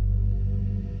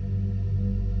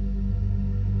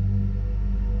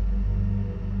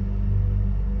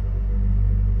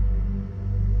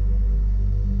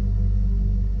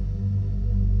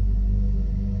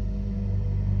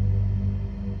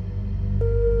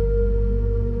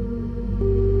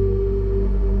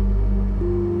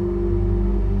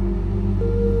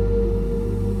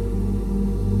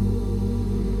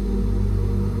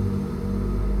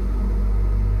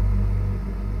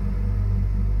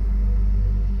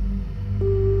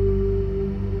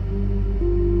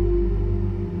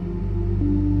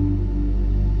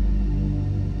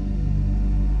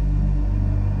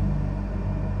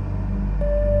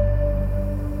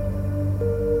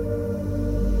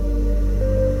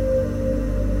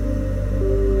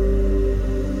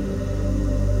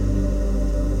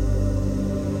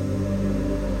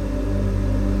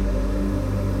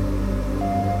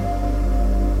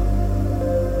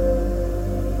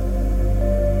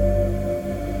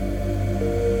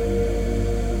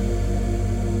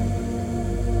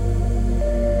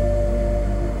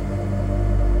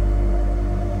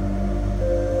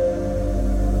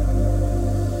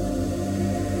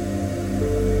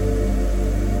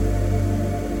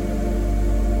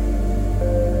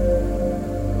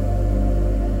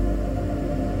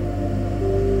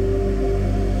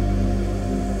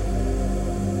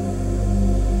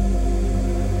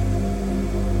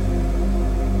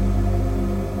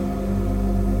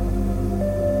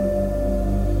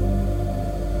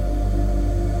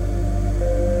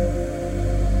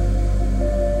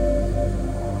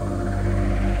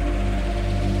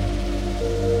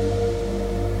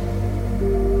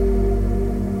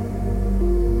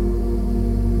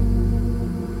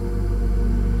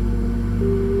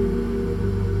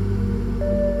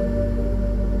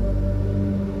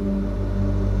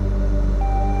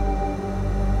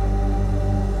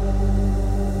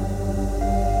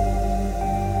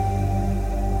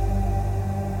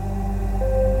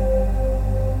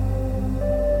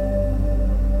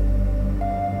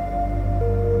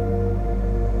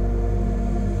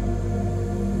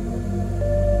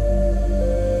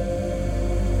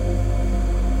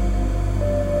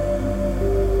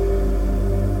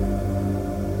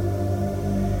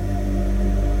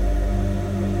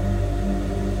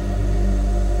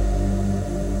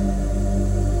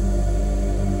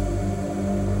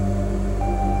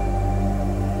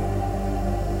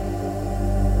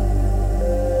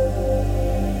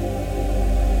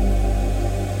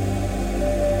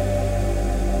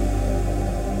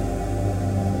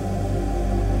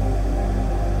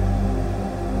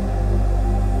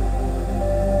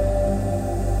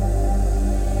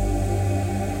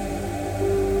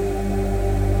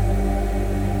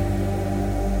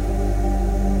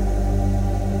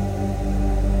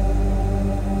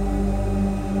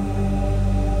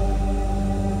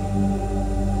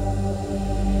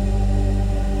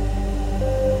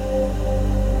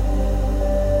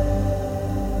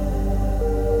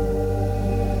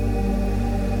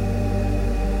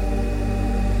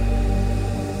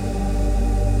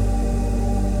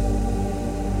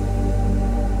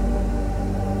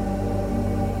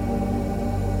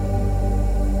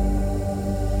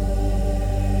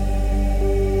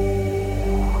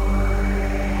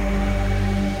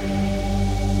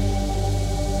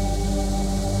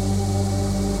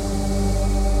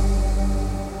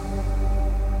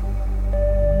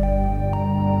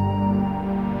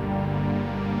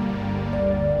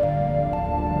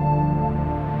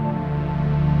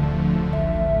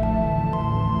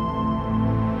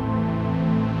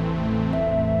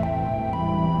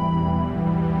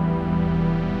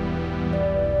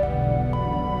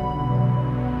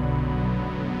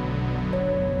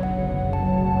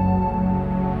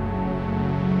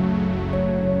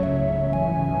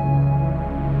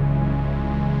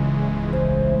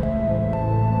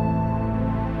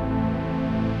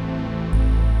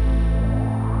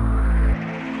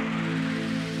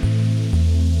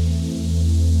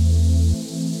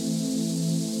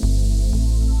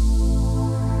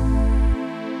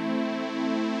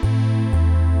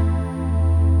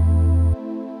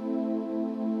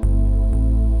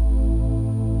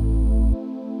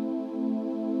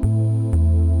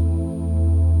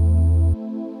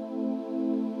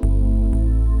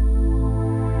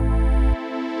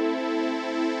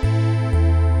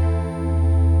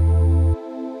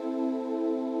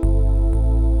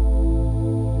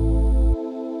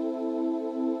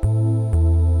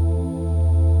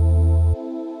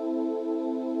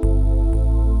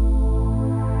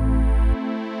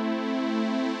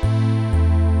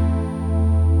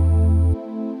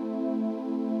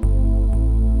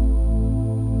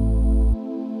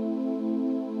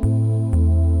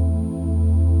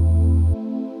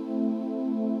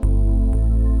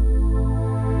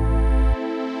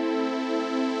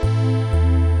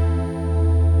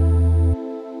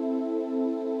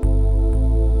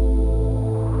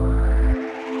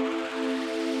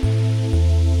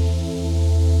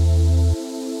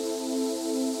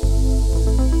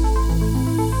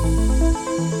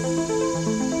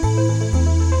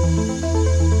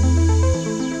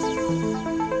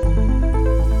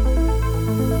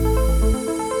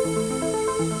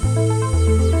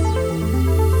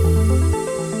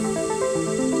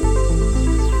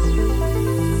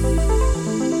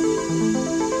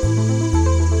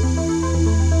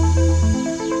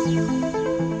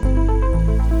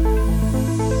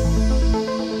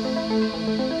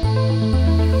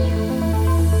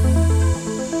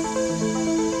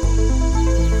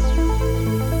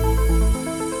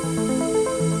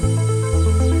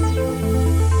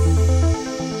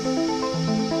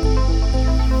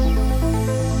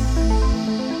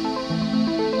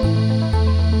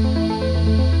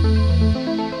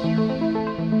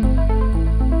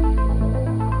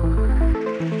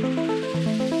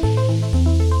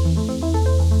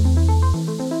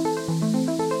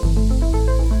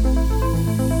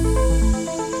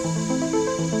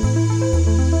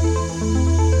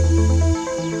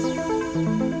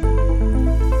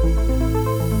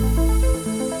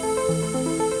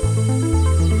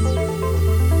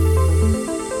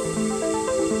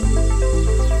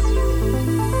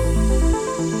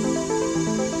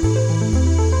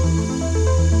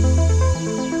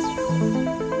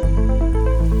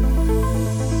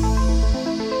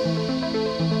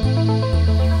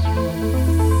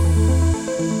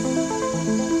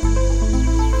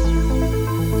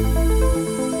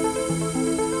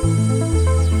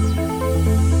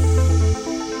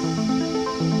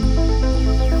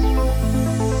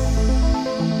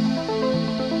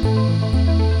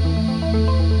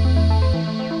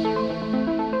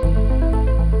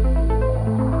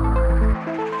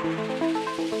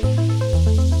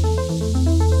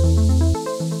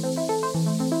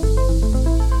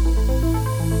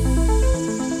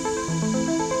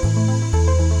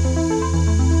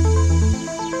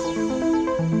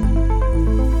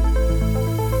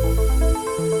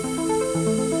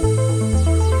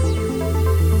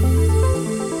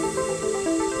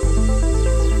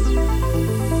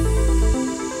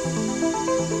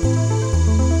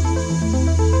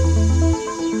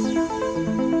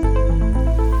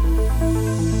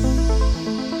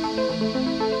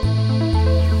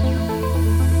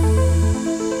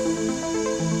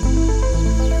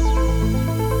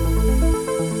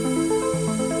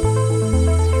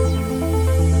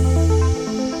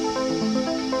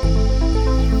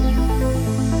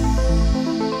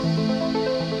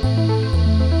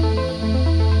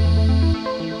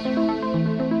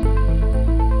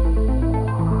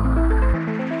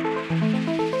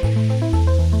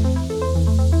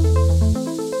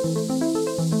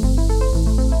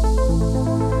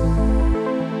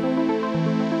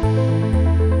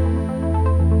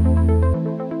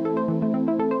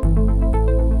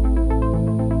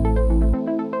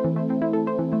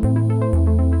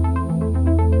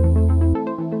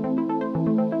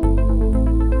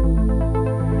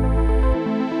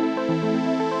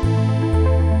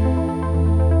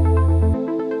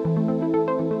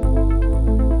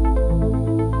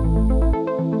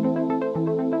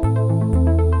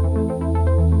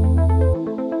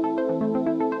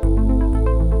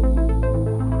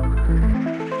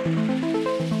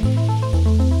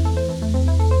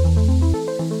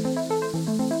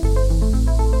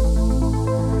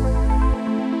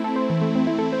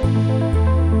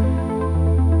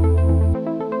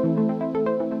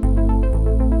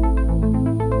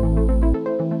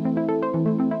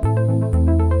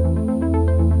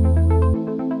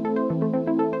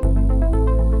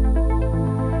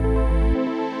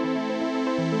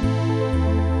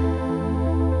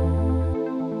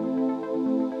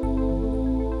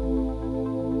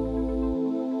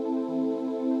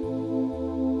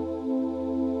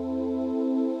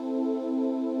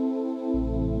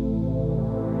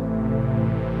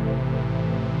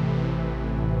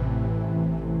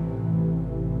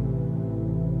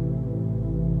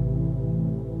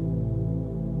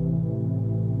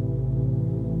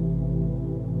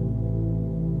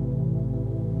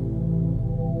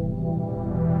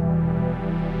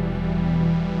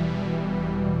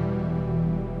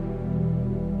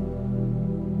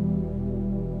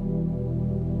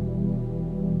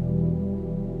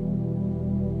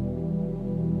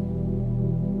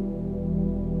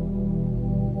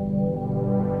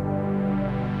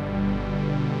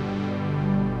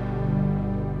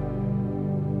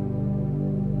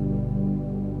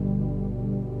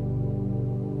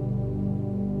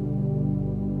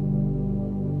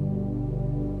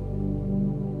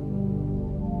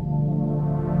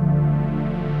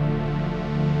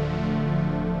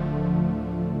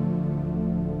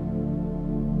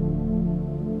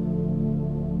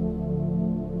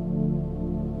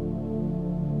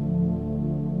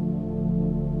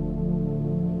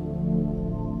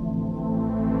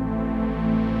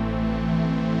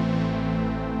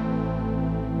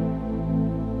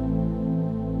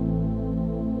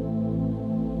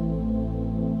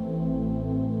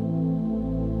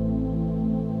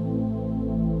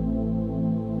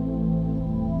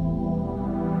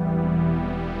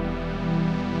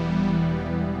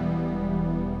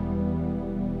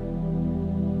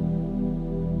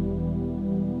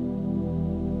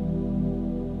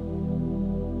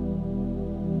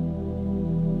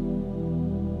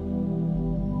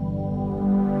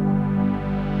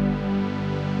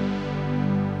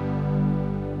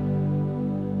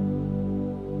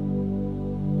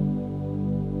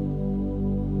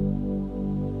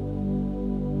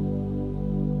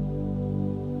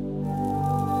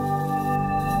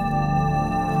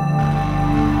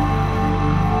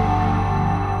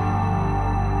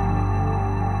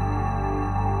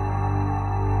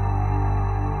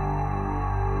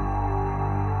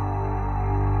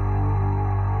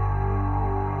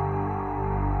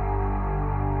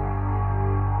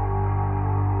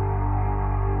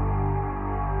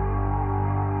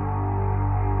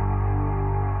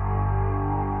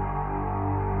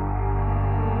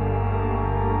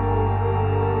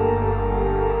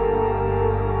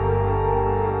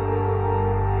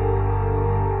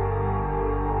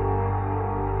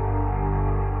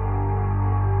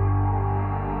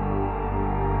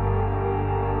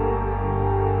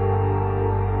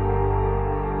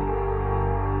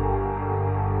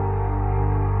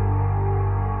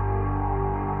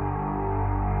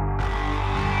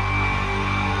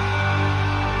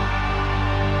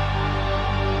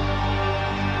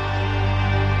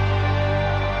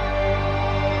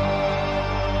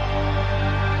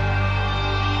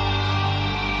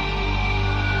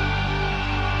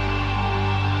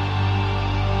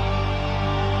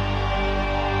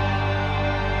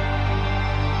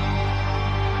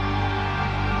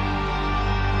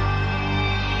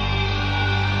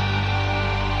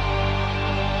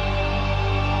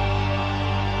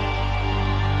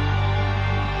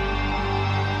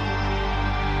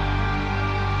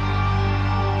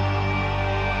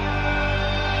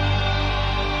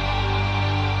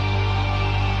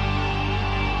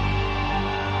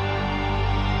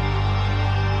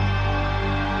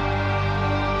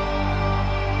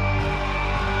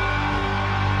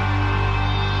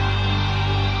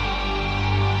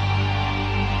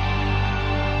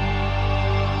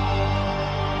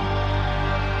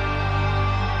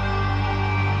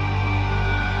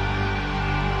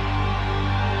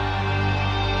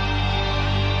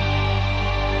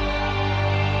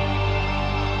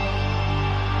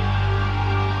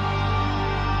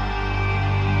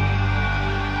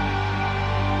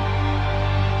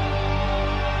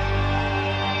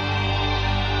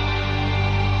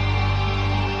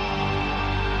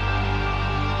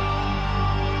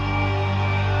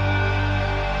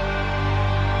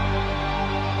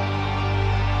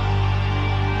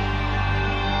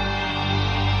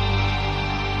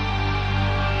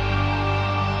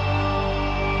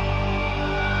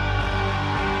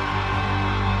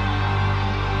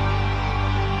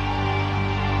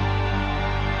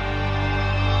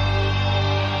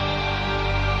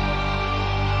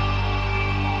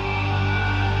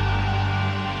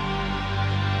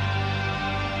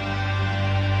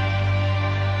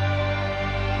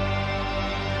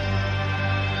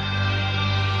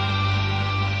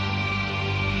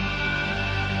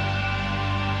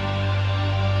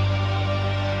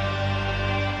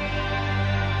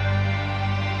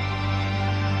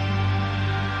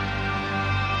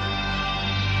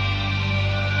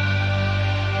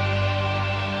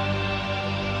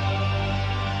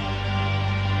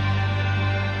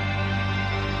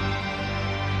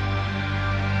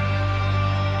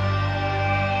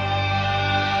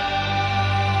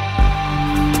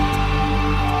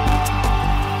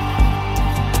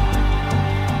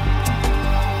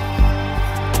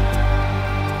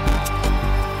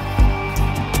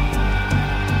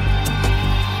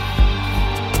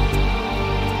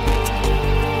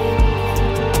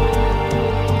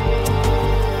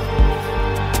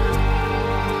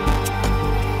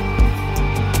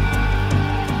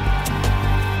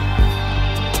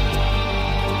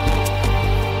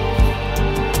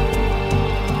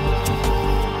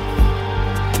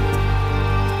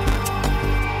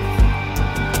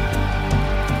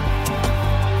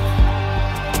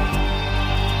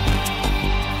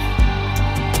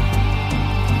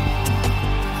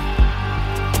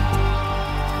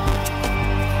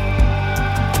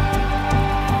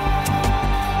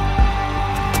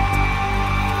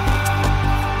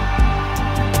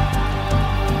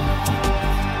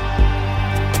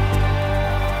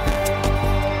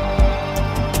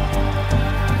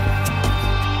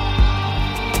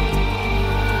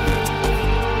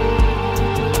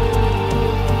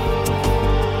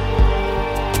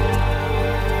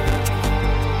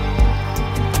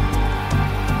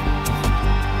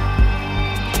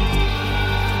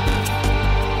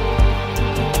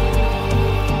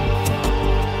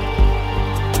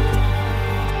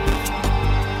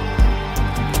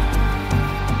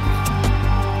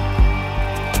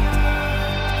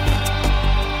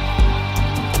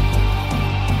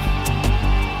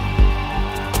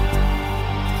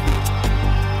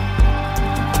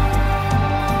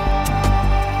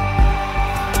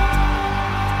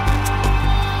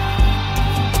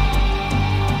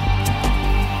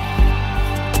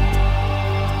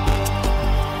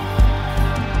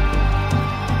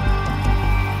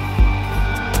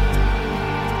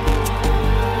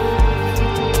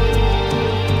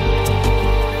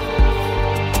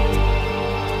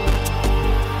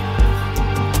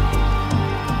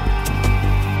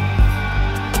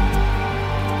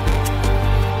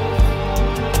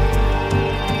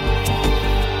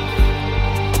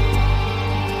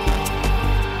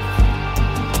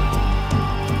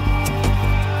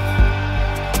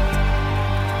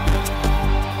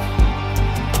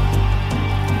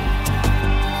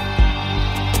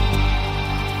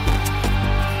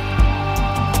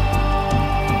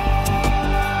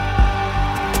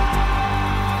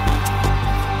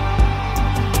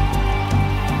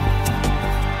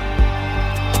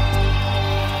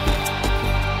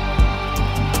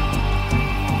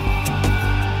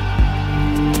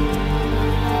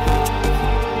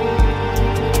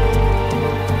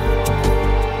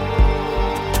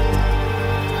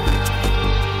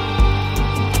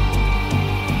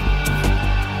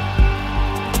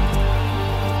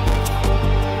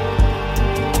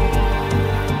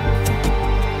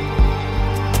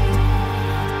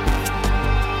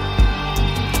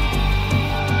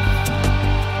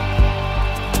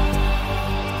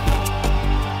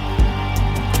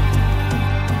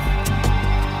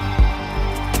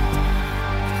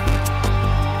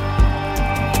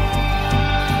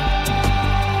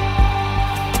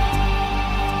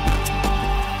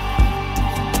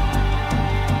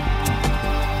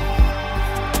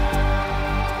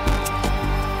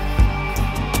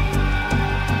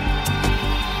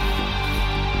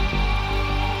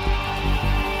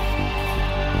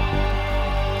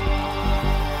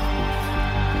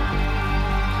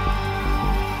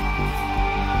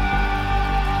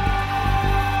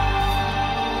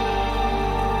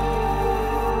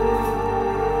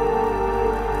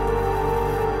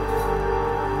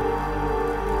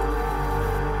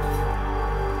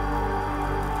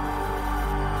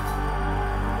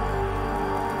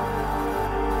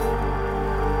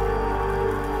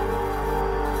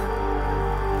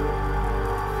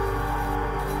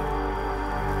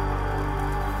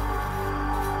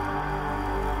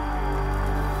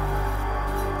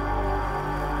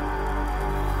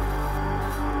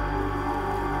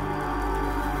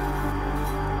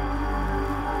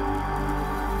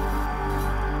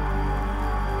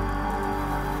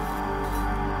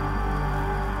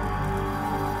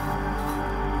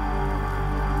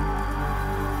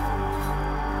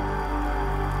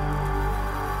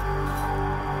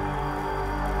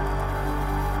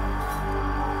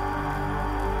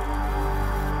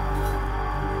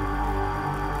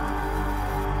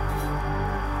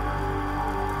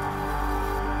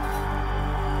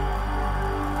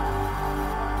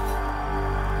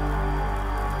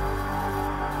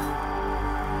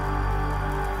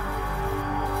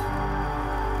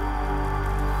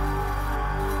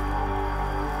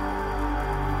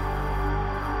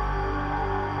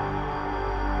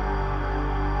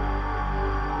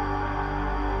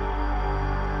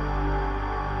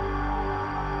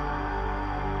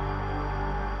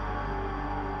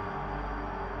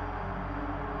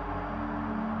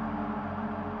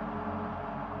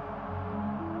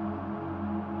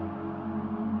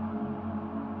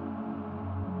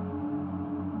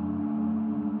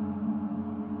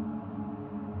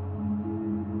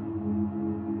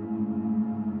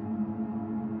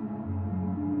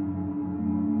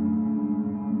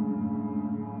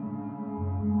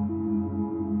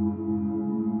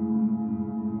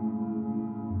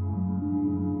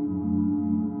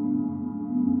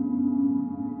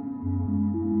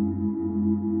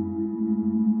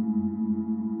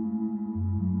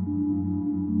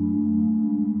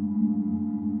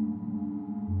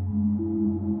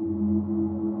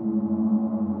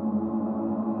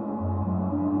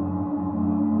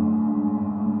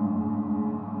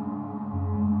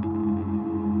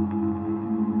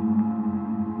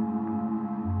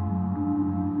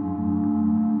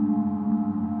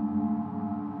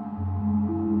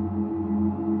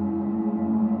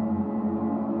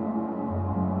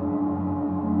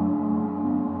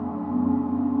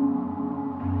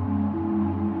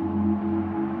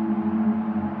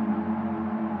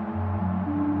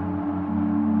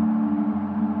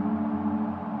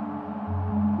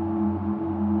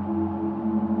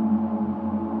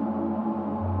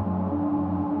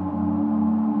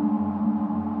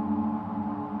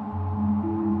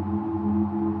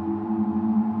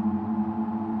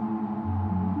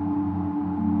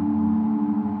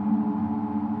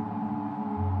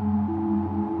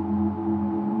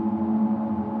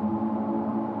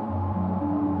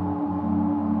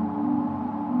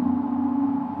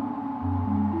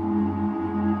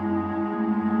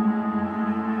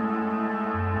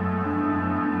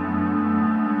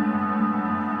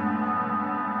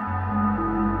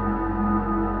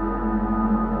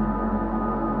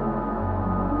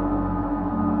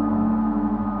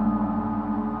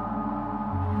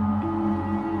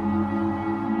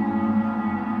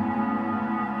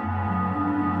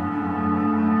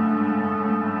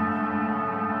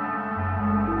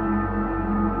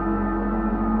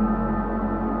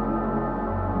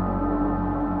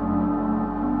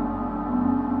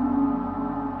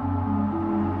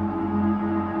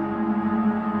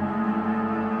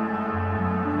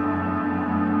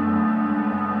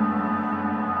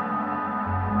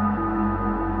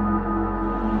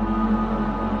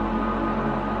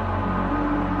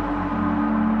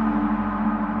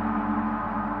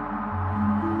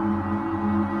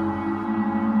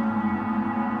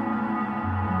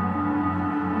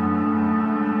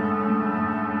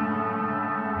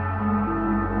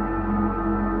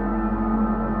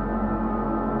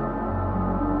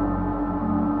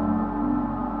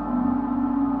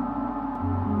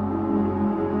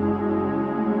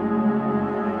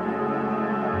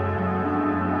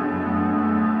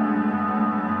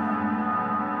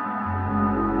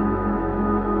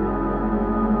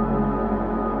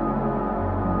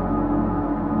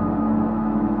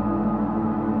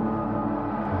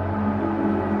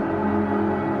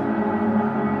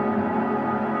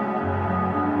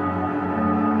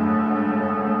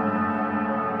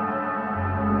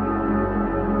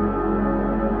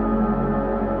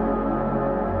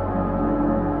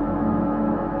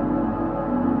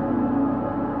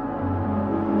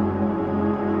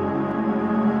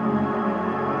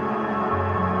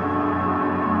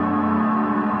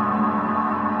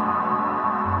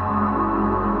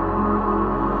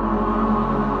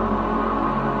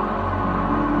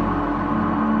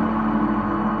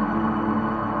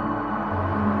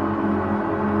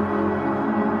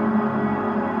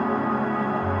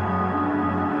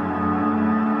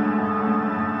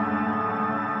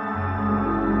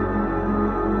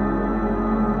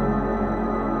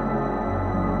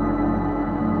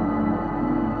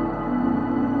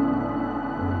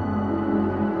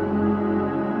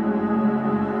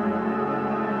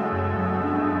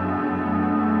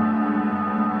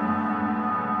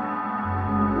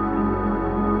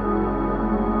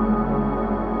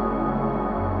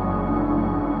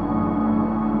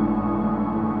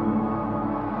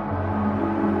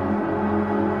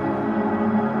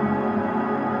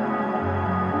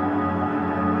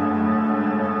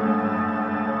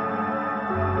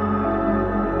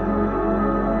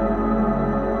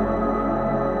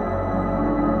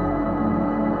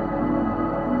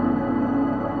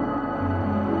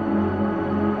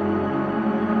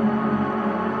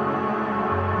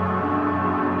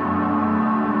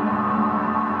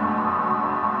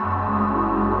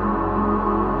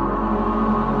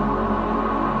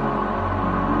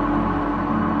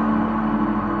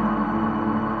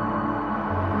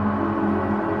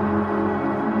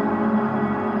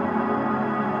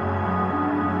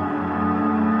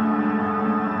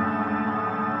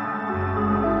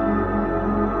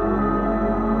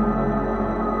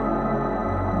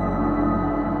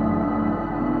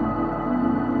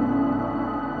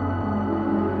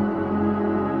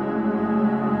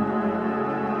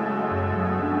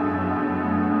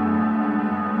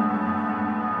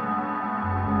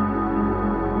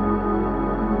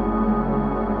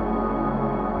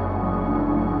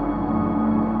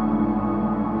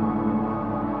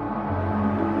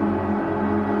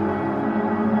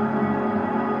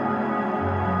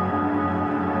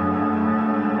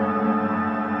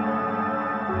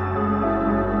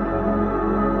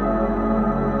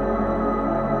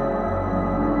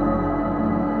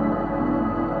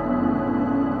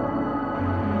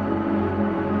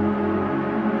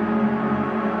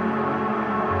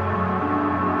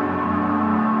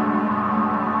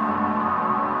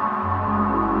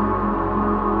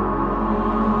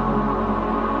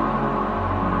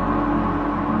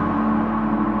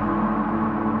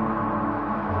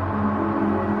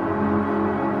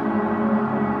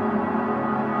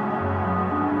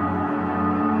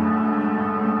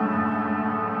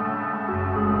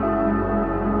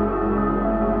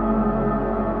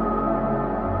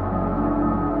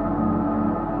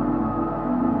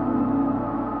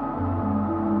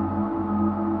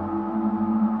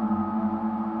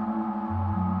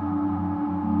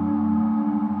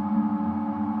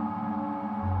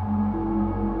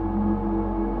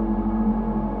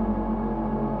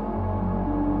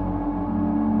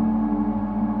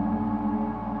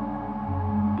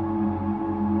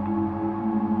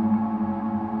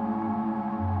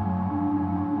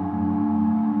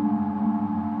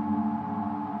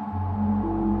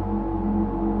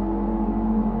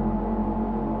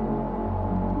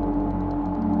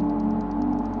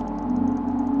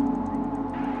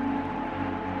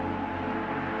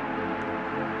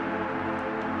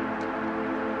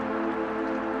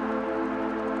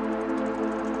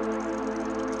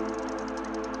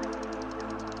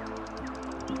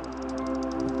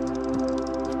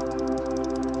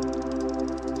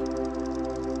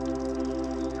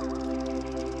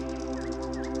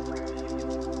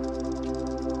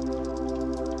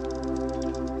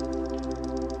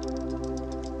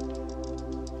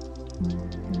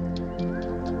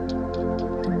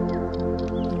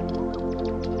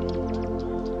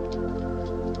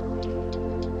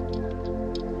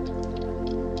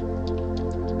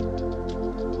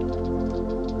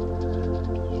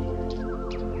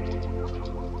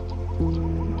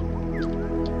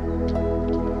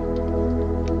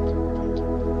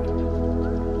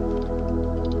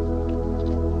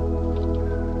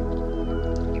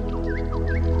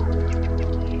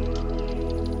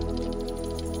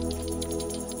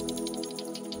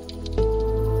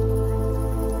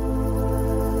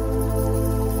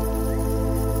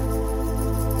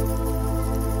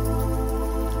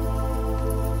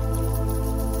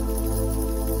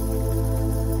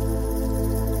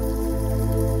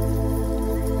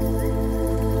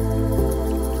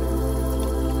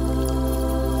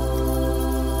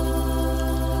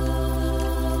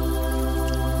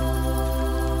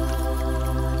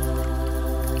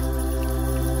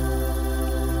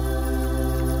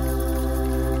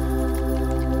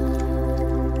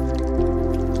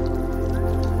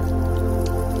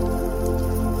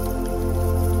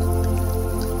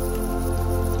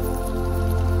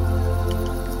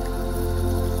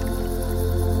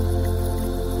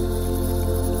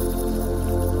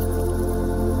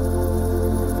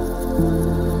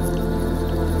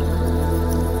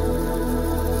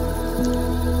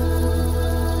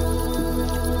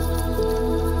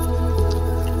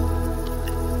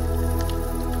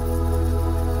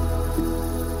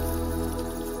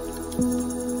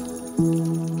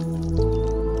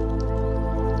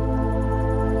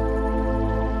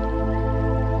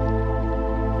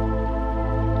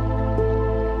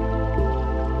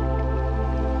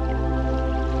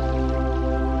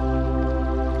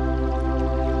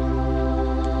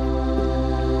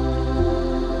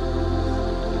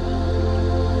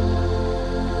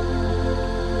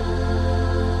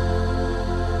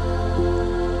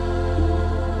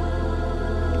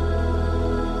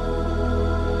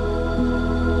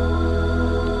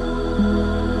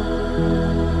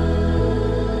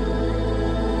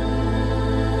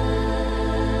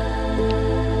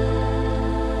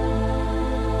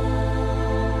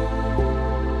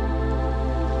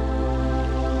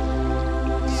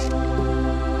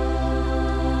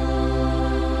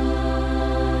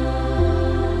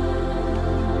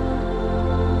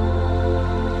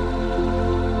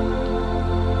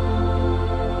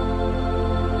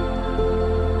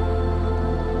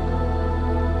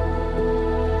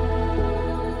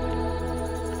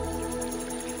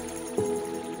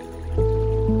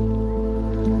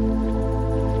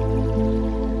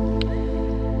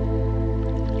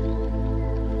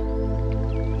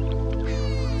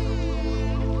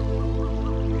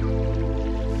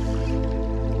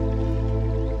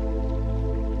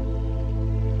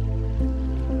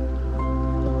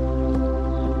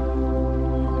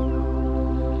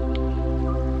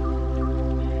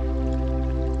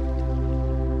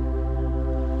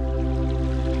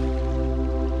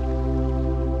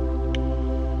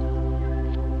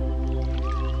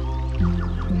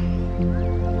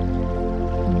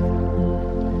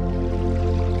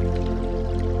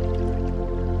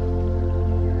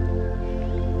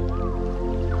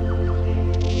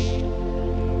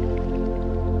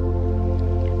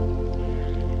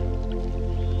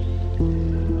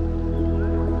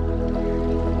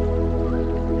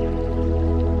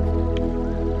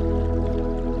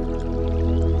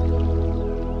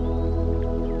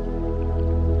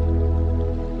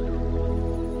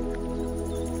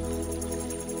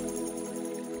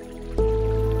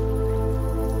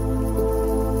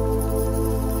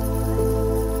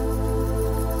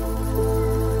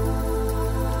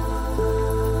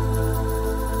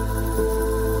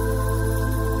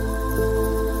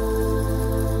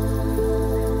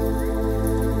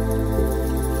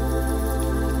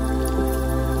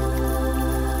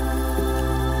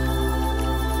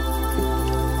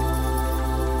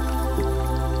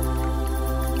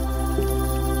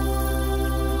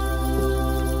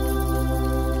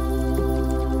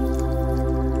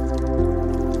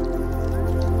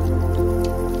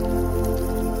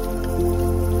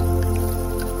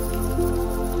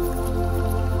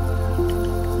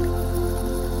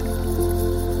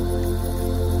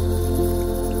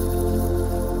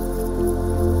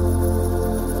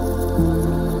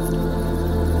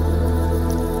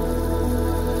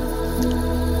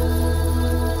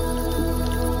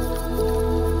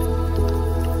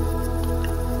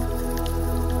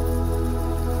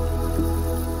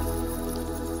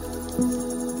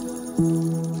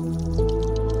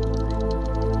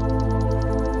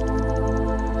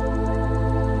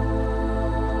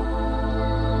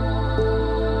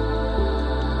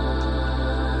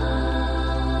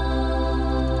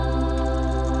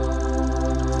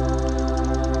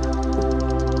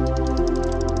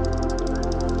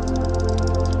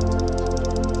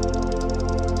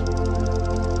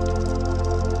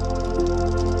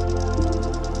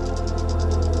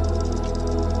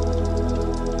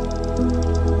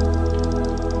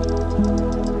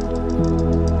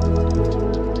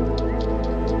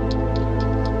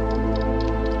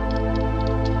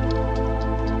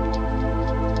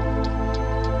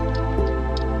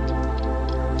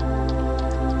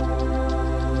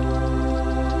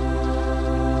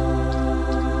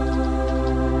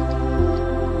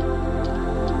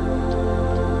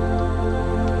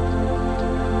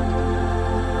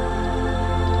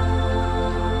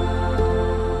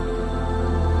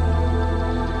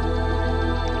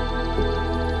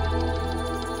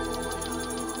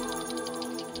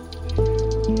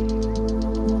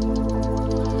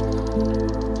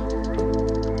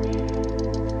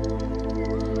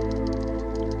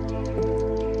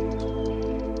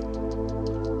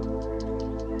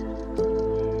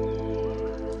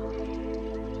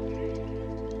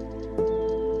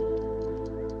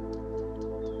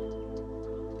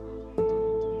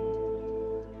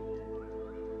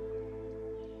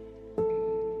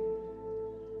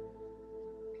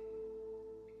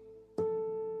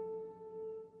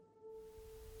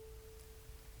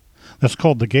 That's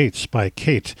called The Gates by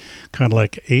Kate, kind of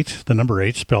like 8, the number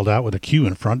 8, spelled out with a Q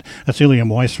in front. That's Ilium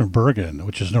Weiss from Bergen,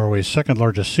 which is Norway's second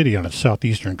largest city on its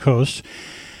southeastern coast.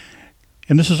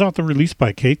 And this is off the release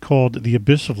by Kate called The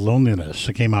Abyss of Loneliness.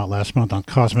 It came out last month on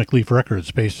Cosmic Leaf Records,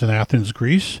 based in Athens,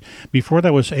 Greece. Before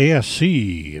that was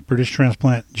ASC, British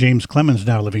transplant James Clemens,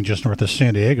 now living just north of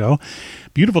San Diego.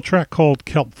 Beautiful track called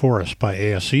Kelp Forest by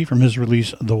ASC from his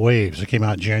release The Waves. It came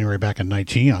out in January back in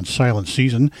 19 on Silent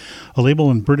Season, a label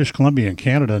in British Columbia and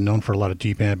Canada known for a lot of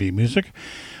deep ambient music.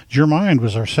 Germind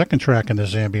was our second track in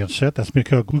this ambient set. That's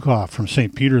Mikhail Glukov from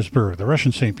St. Petersburg, the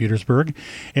Russian St. Petersburg.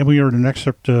 And we heard an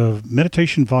excerpt of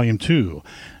Meditation Volume 2.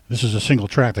 This is a single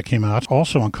track that came out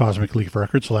also on Cosmic Leaf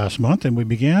Records last month. And we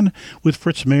began with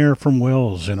Fritz Mayer from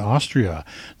Wels in Austria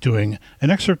doing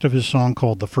an excerpt of his song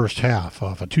called The First Half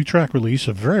off a 2-track release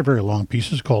of very, very long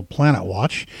pieces called Planet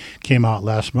Watch. Came out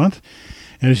last month.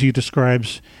 And as he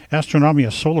describes, astronomy,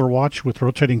 a solar watch with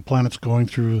rotating planets going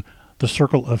through the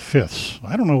circle of fifths.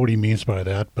 I don't know what he means by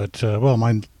that, but, well,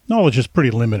 my knowledge is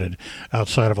pretty limited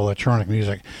outside of electronic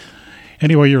music.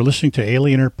 Anyway, you're listening to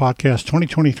Alienator Podcast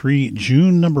 2023,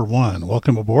 June number 1.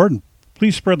 Welcome aboard, and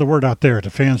please spread the word out there to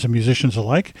fans and musicians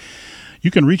alike. You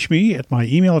can reach me at my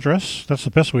email address. That's the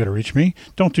best way to reach me.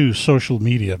 Don't do social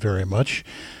media very much.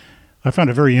 I find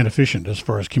it very inefficient as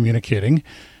far as communicating.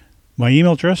 My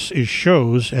email address is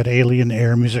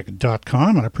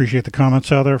shows@alienairmusic.com, and I appreciate the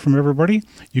comments out there from everybody.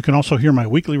 You can also hear my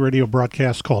weekly radio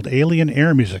broadcast called Alien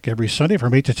Air Music every Sunday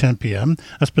from 8 to 10 p.m.,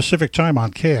 a specific time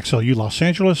on KXLU Los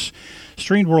Angeles,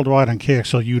 streamed worldwide on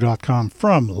KXLU.com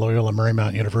from Loyola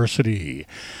Marymount University.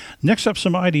 Next up,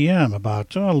 some IDM,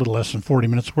 about a little less than 40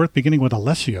 minutes worth, beginning with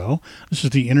Alessio. This is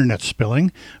the internet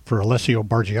spelling for Alessio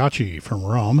Bargiacci from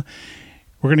Rome.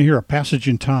 We're going to hear A Passage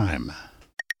in Time.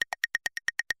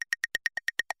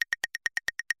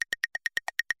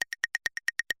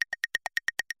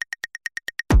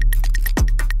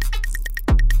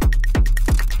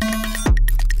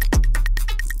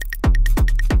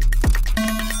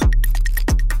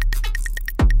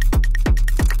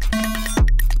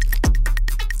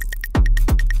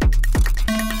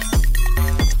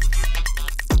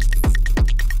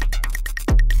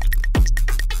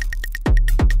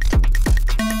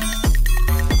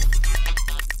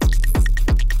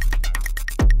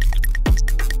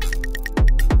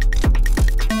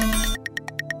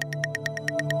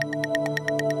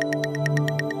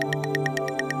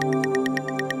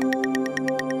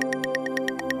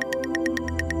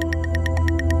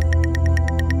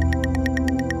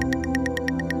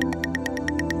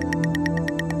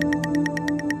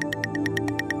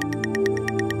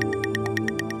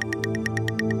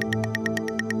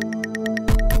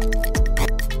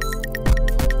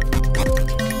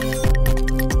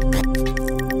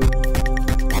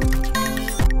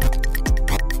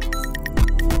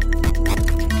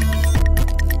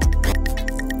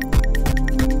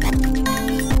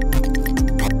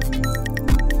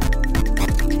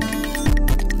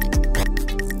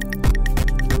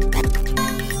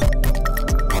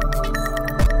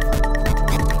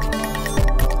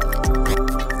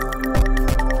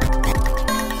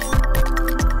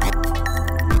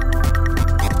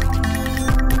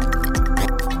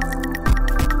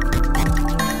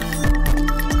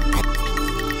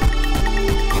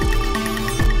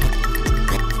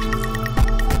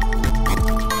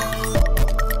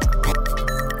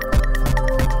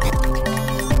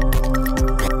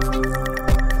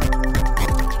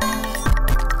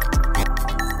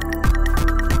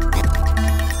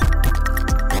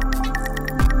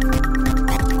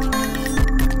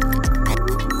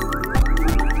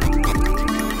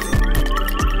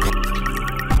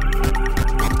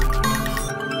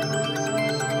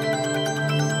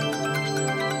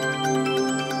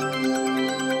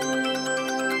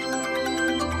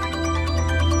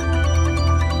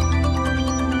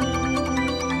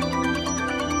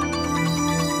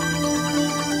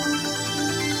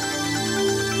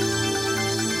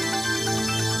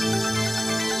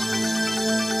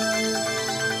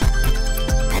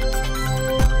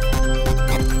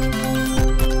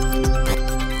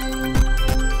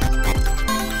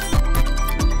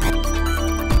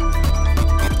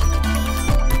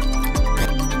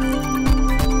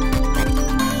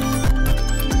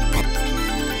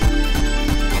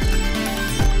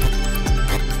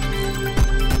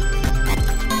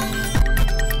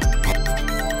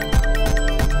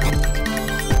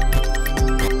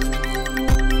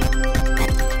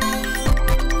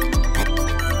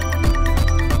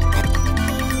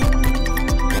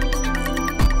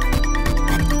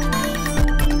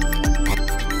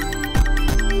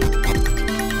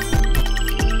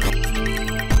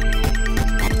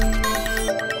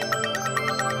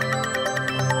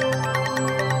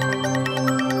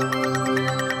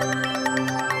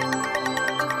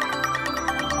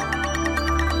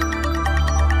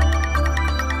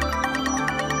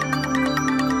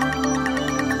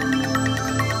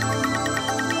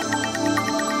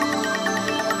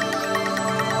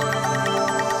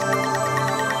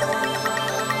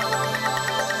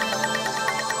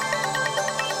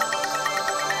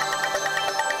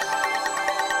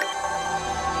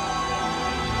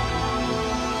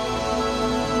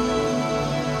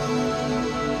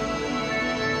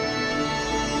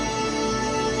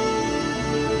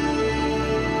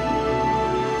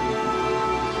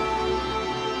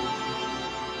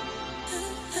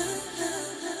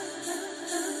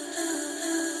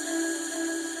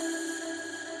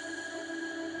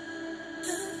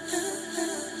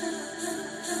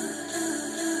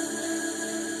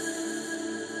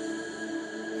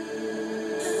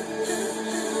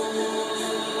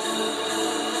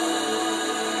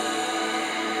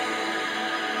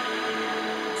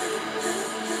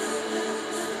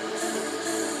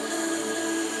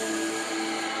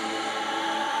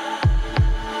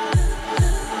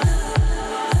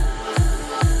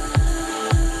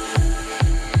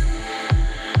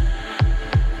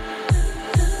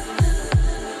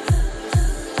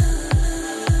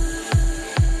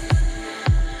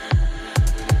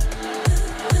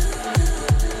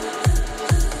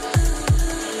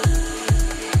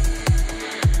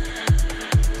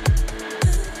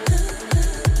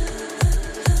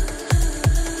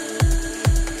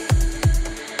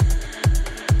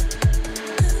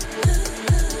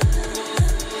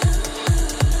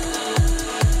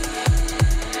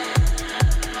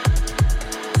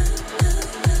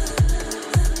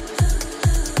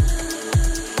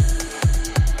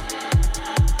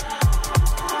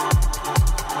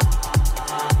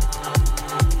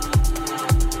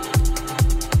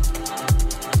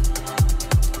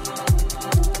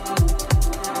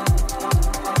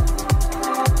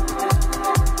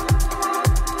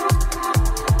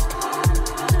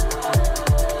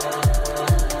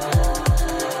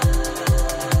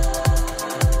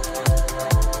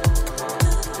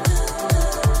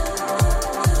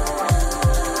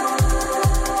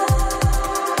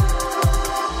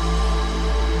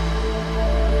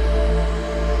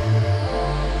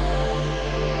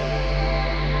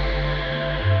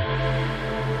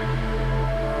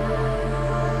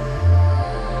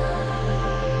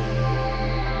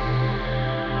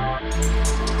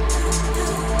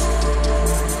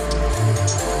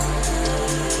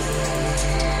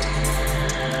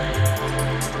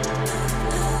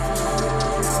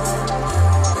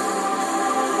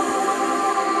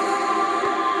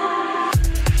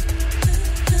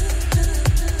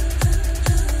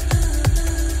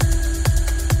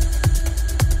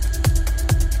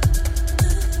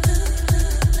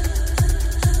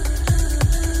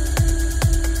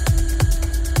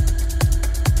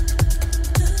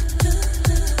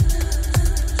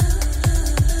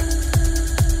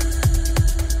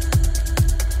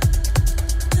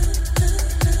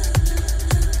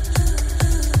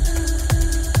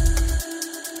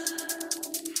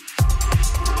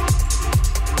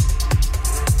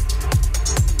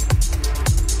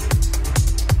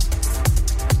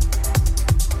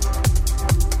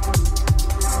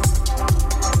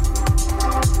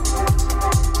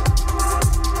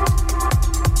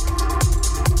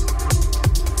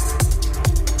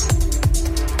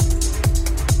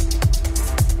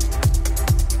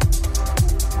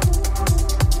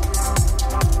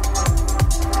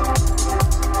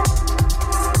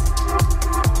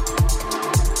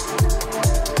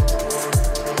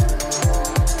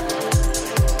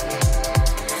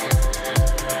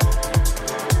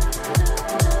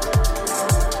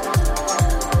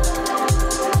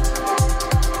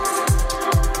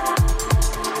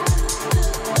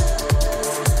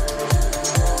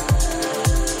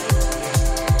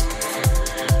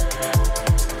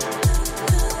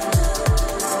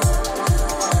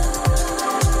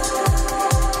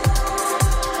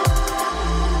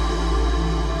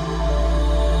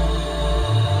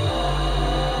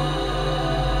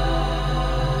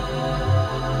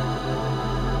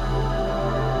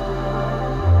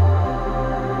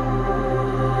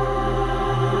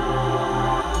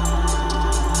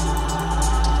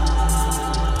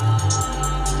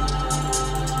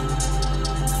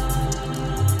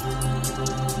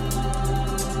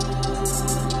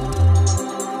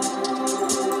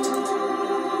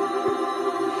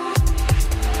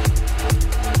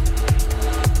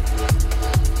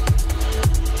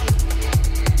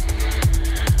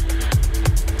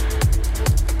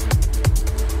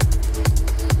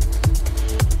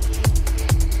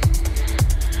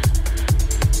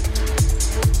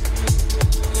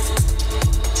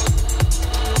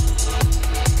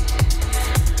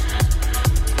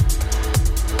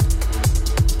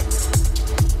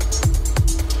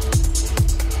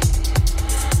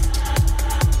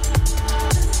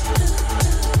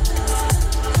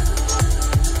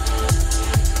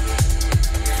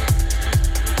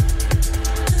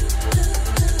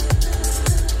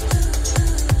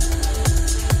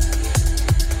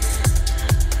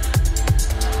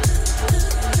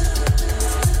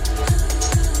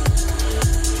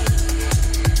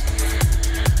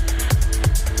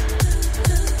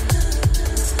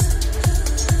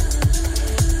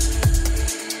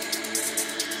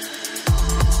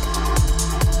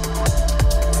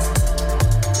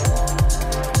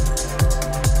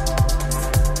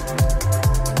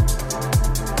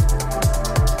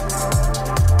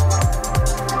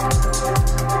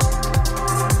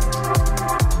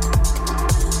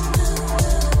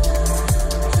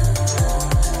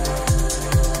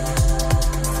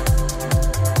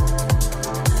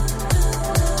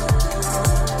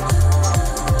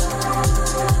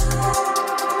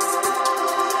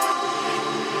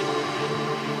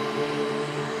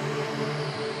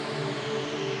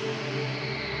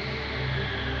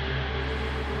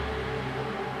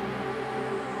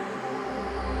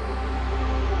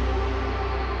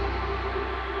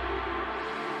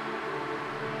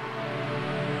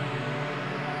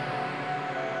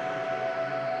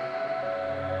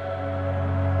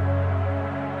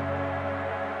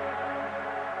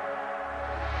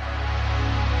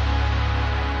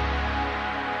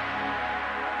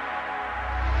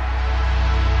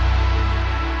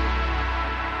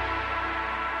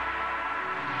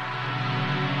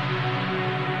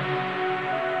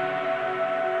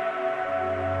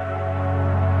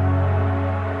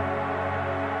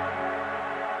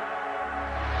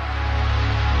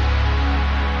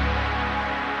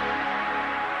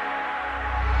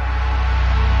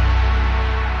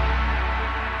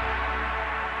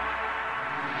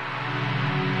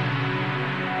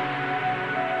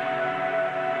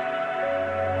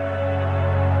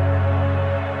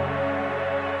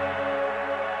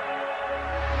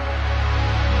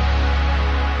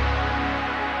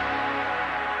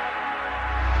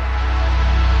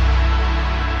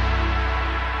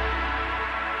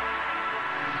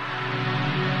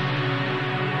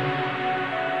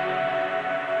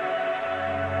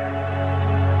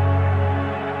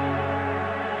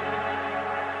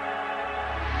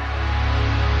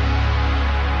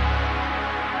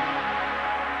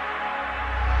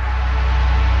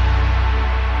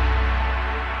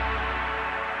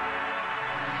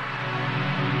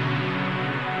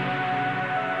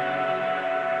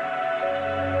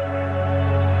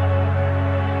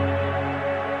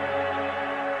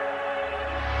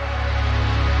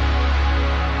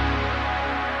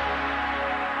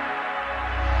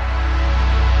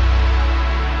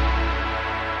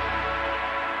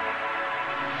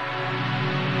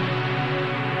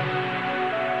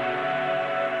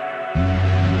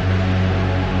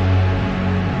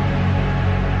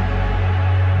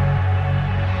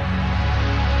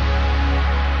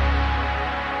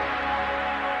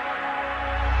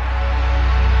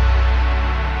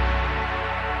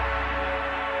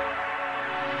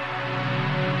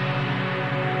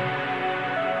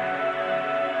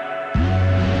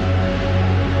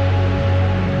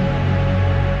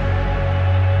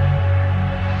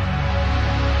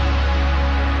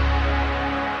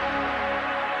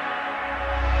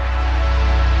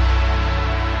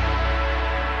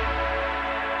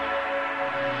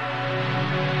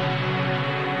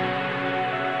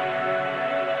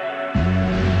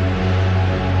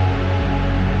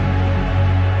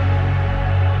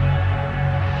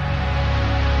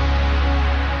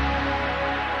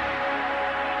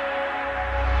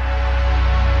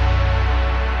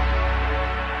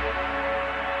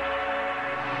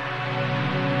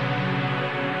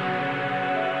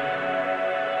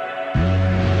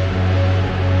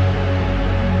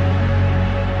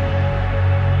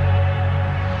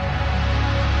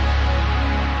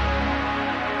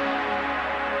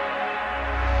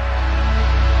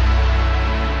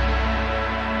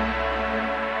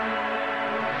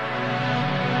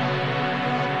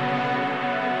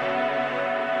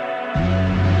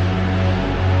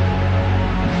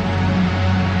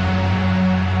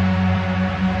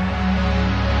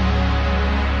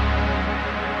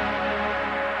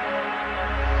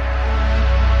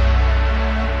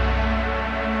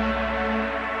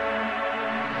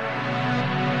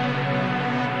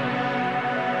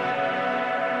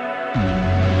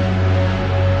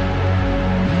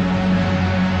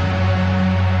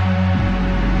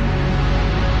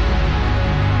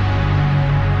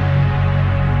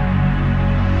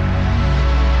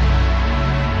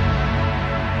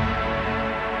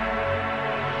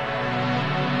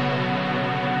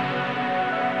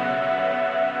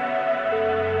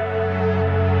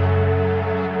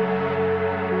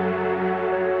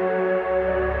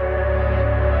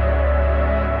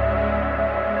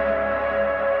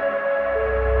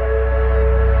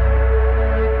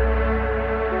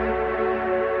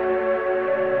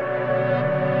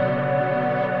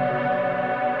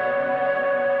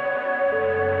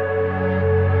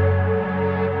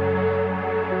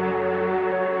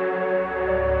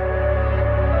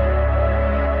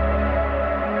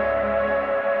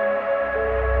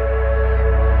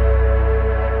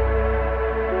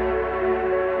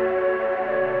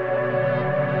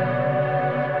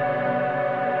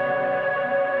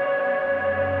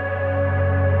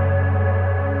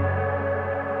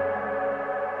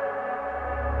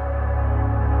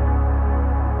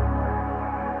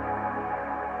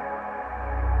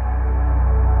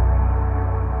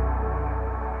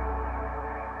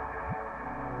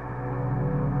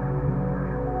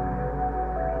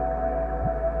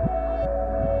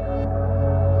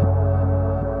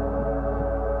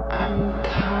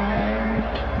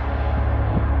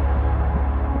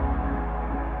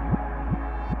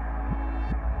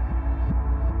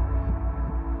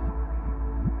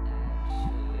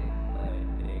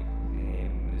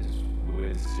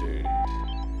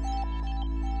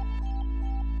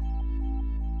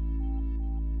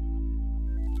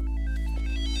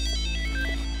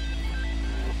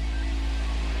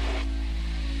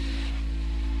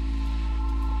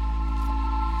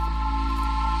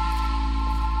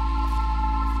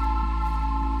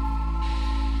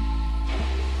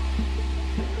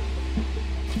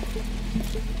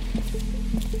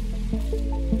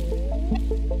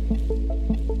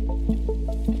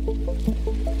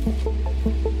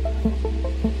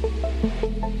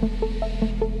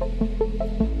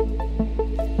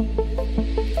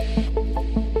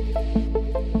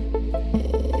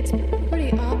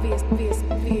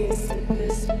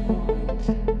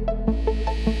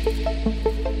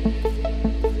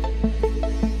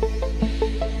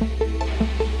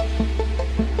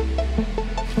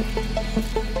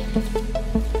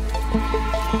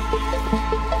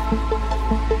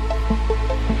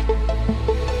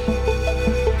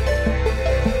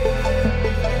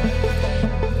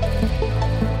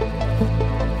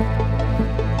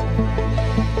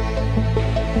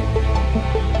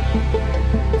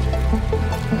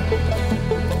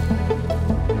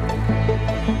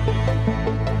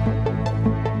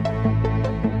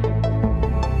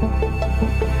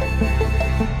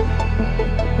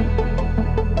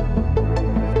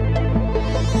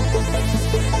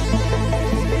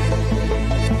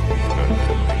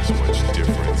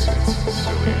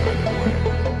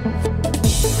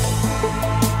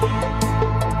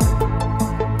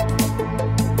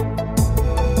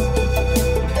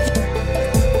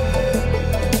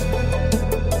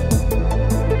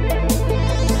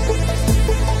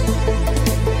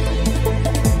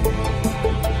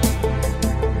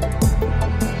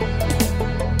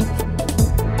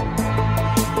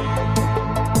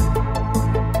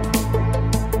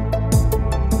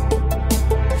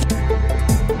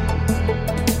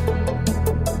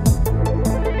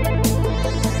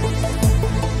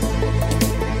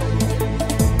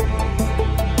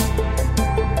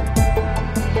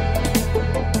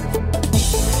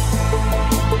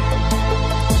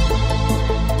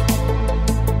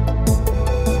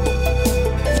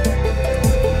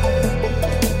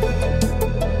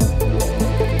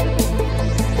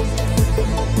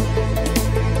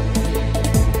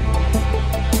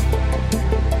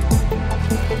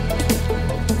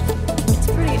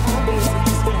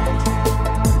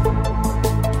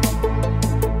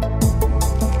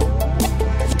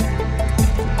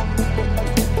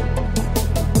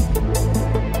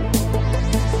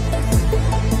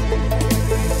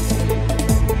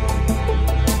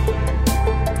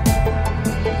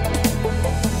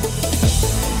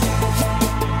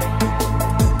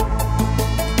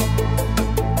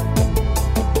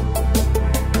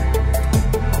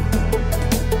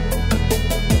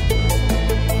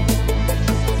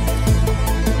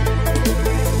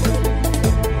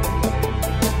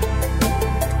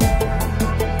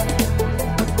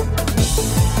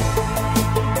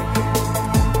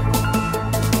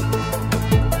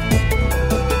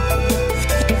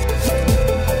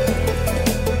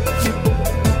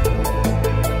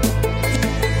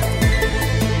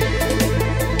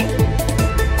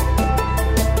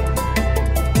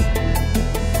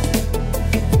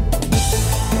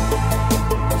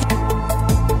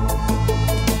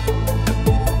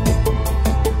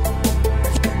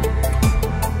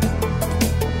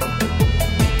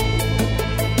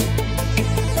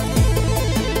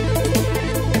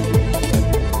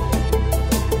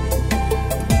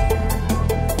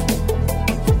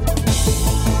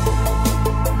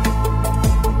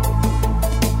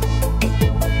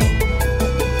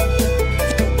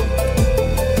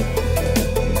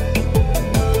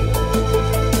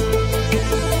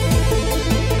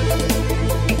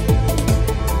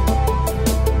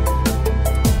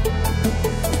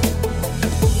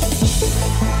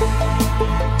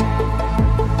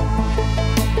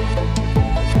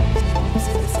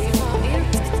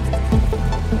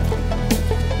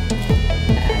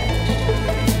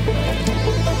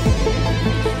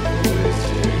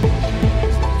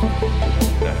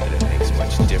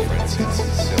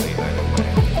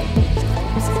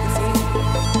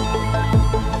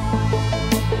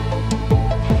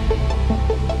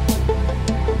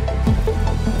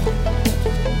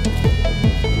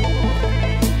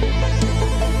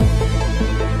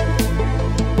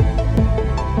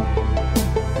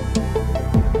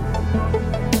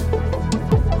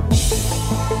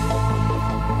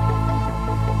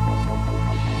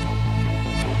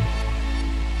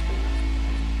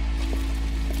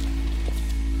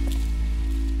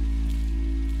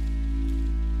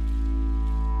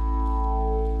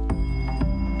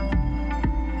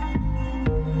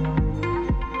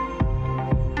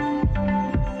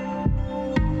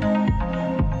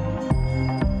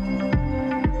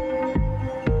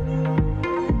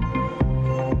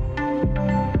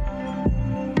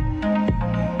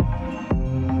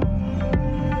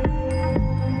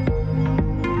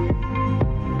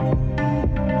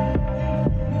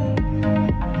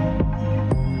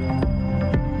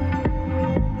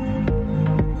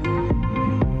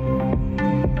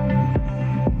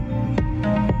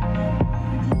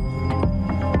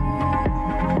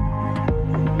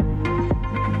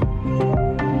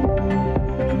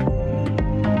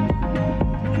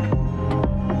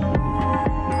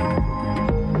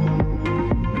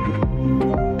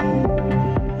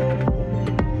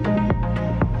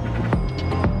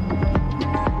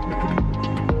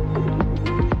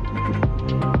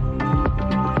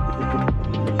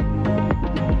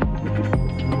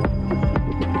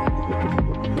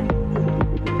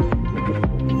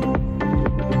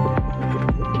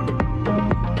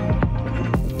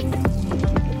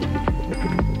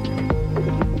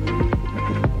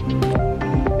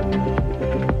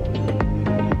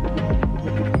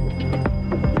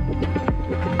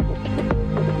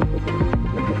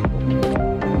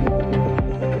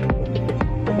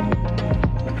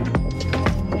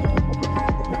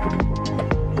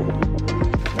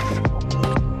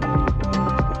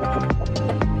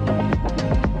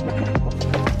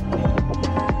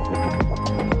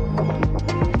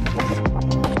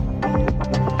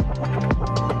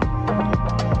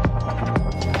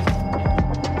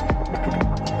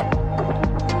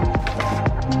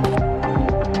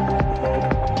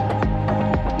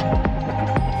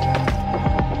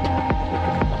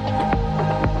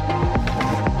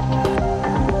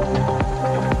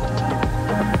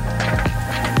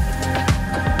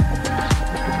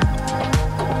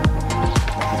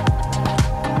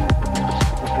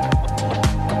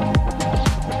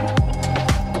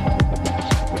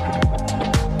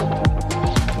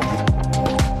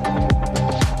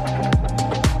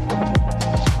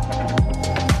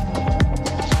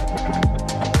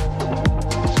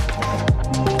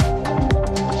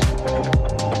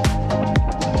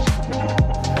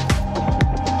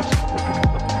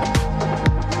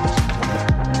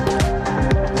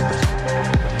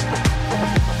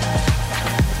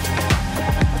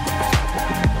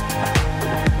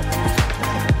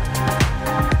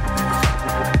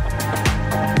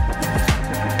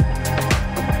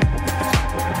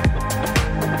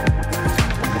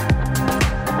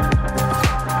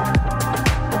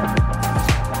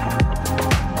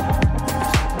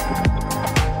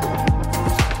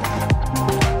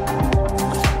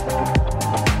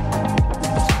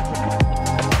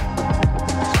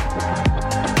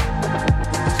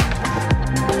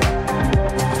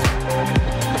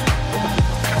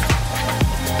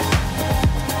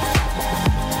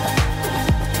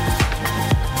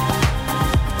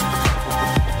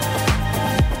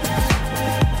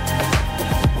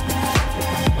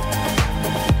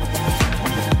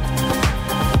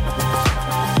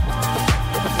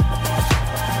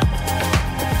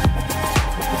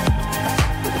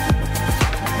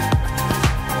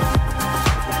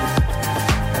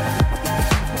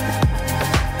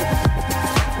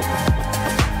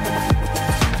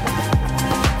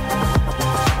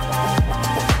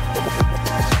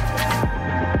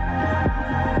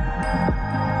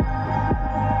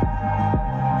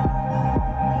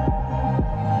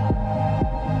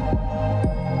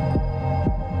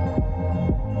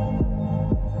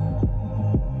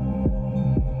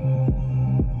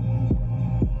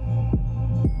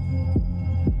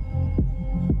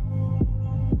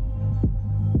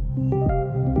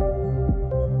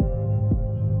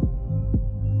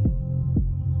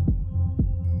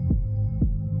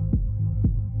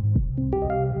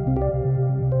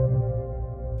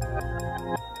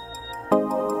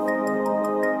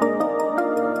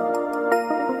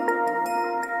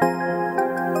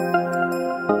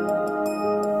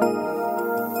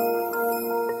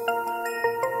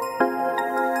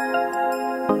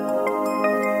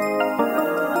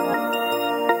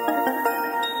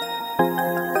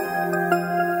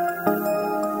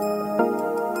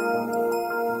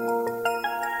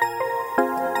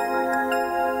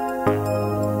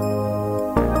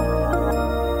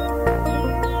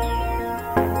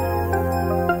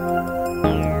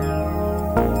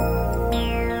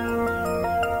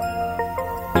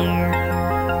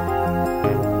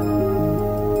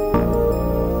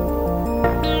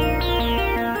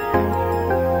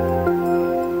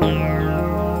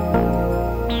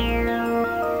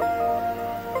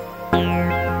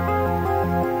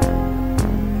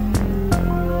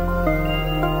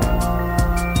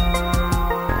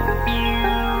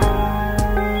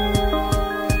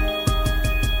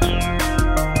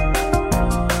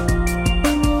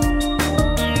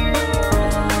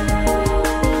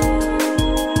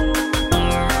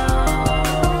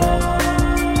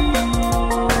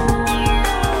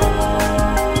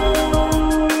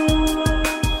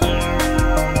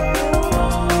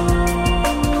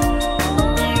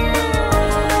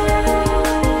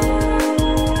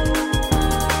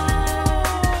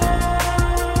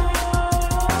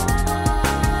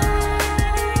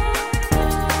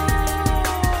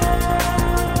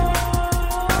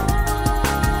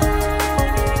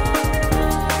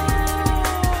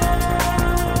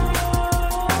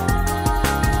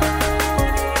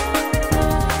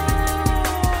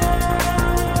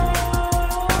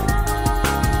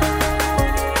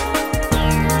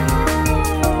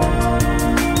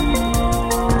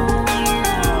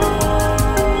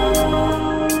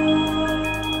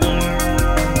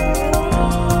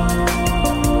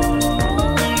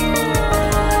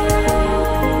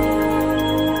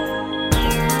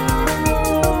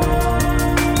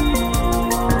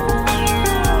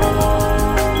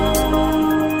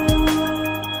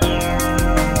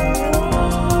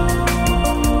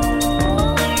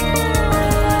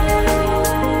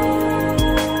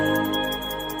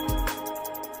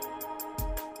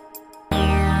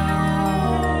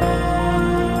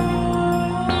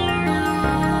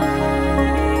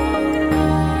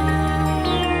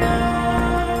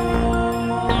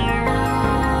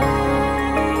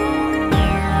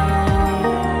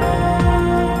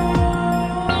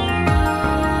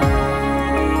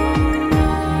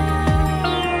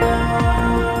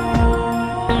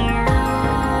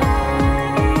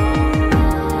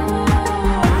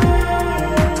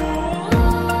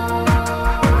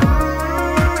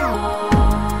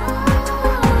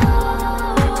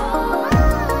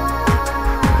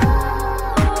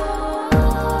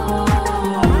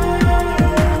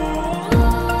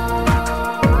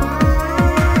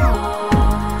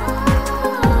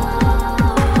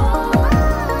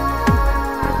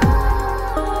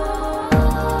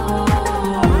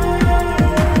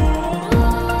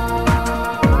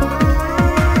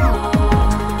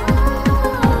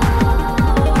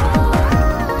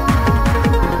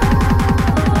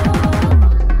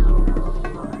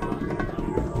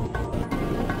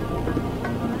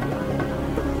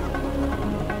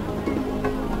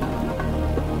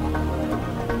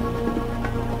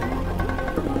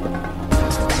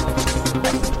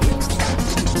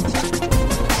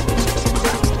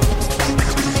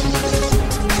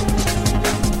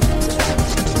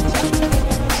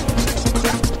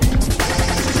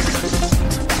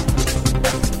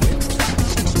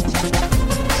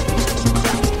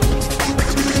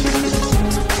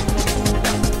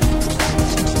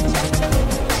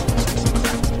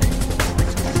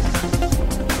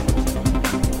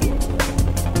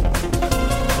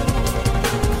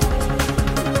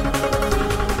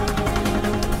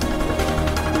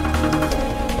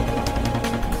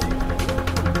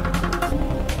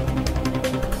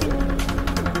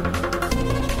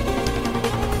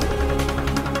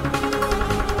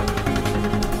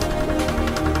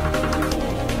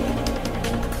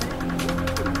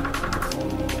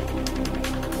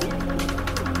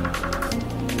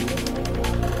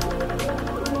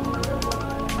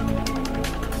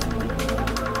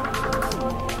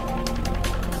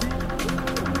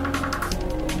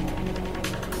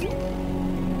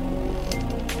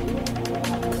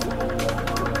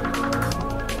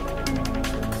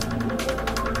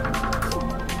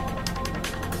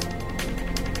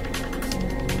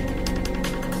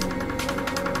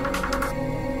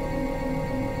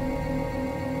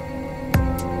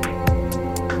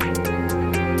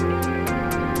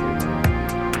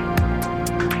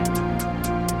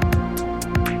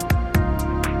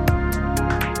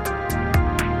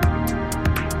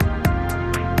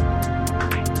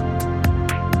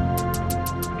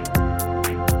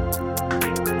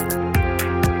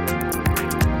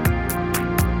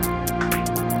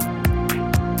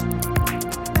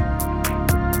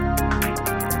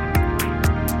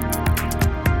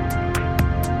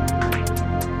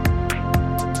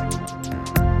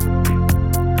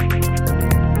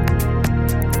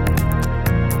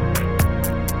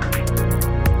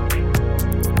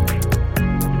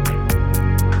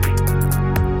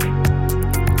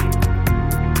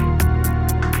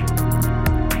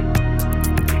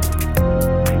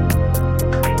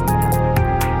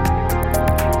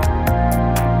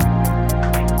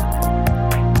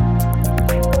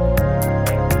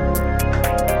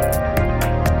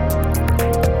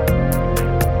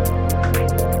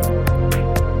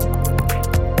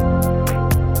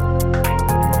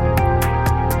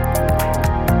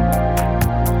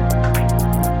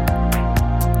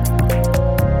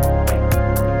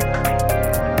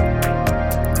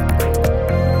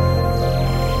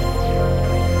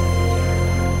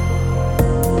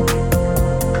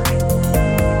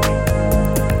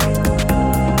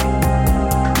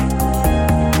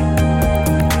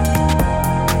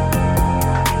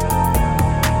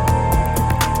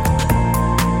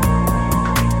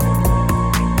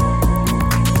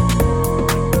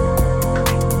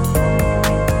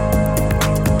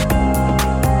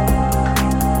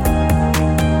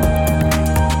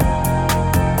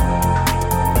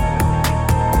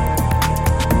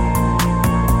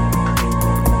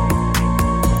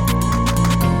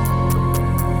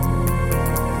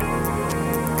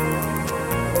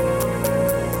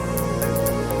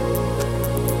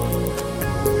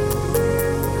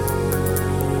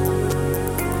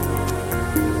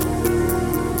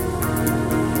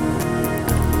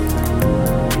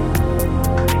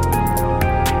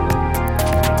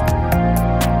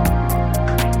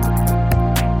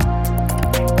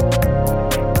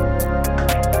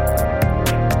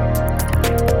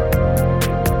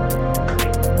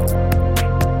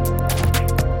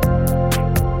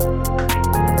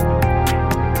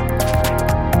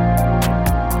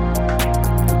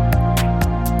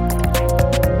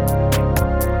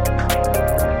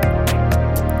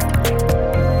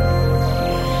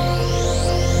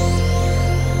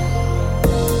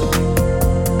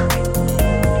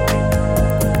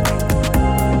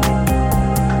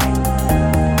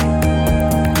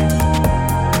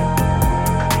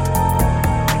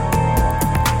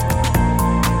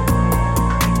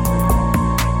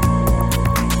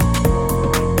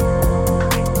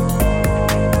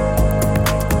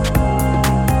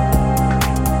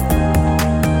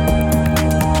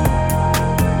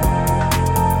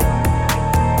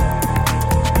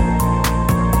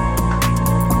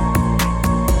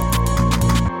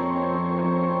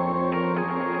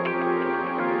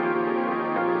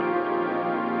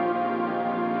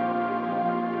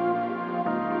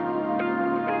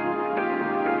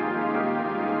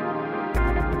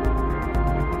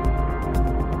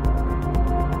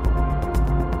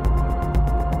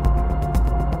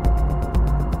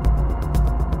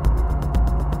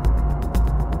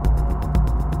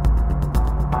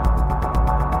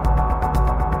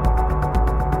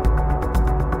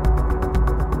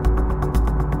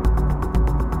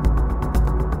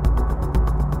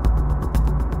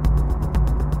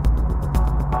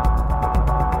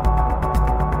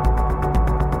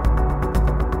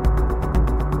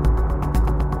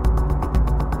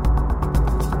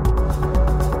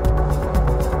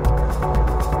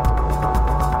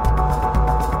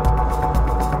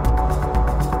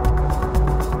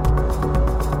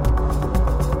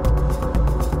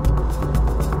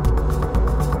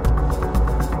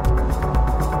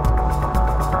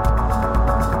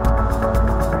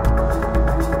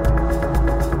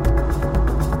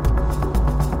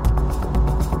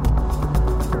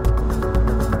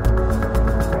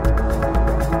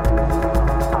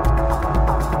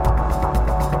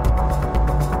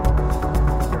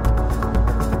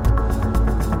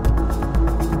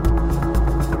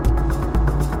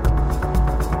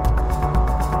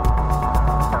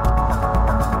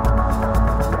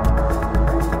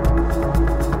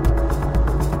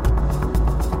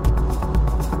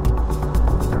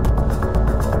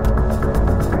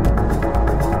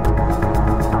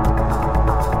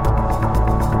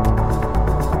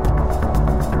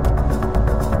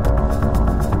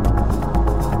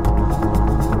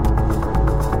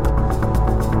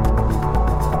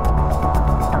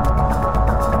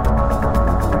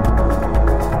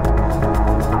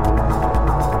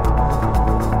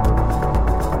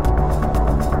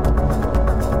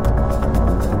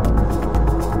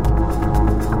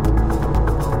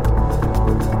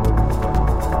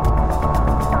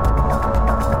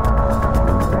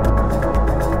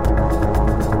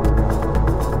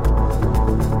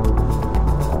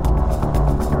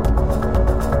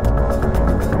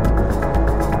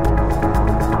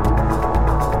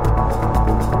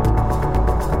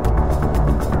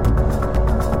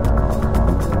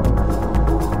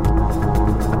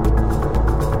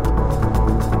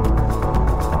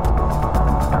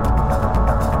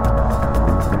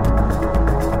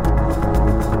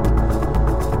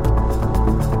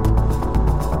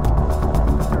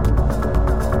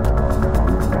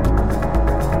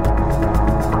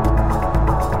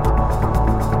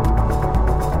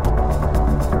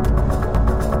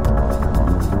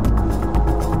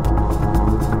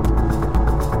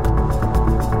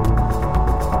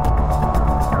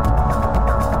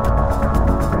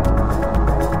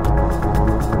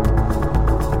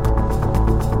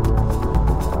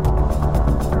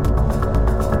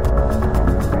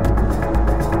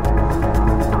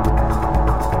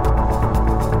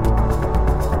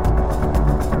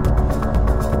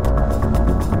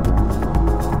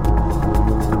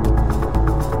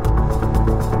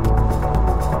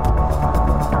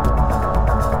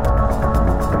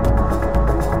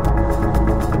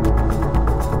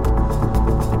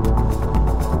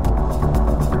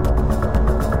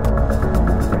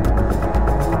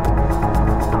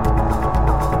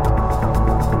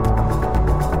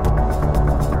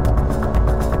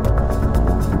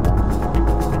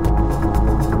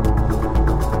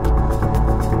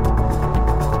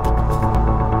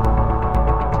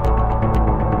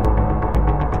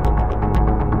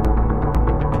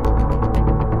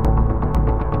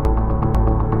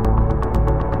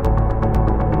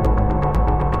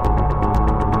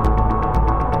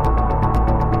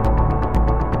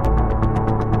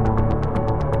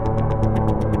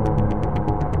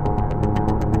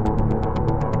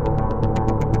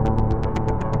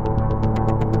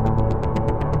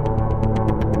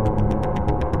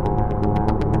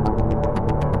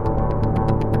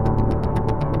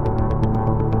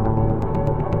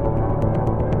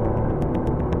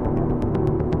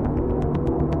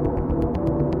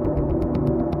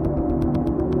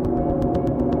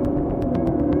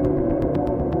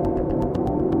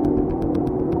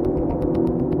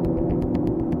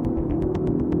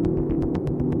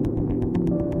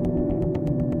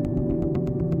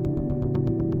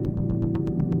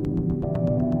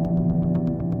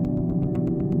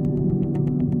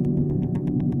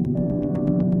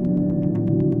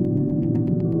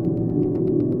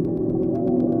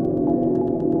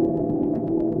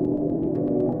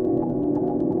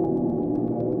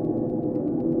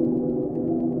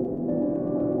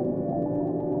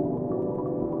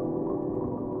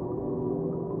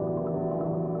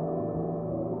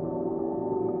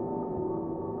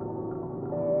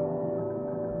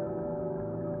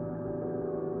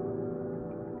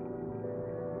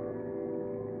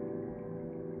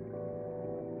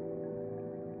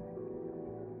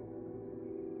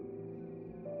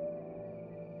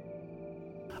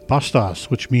 Bastas,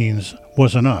 which means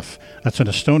was enough. That's an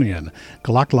Estonian.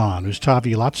 Galaklan, who's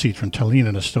Tavi Latsit from Tallinn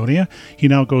in Estonia. He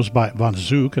now goes by Van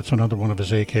Zook. It's another one of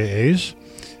his AKAs.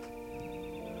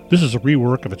 This is a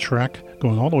rework of a track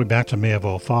going all the way back to May of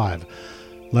 2005.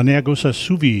 Laneagosa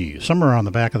Suvi, Somewhere on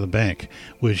the Back of the Bank,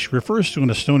 which refers to an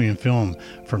Estonian film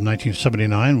from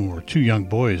 1979 when we were two young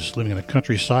boys living in the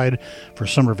countryside for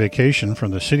summer vacation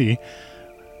from the city.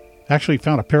 Actually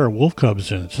found a pair of wolf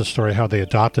cubs, and it's a story how they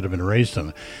adopted them and raised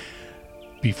them.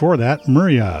 Before that,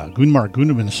 Murja, Gunmar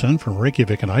Gunnarsson from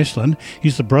Reykjavik in Iceland.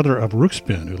 He's the brother of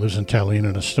Ruxpin, who lives in Tallinn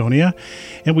in Estonia.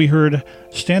 And we heard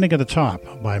Standing at the Top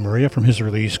by Murja from his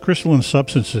release Crystalline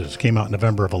Substances, came out in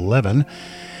November of 2011.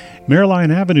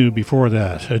 Maryline Avenue before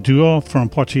that, a duo from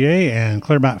Poitiers and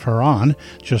Clermont-Ferrand,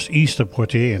 just east of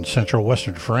Poitiers in central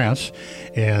western France.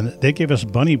 And they gave us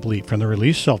Bunny Bleep from the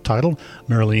release, self-titled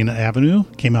Maryline Avenue,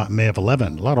 came out in May of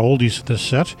 2011. A lot of oldies in this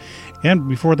set. And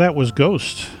before that was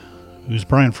Ghost, who's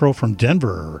Brian Froh from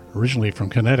Denver, originally from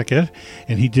Connecticut,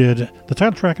 and he did the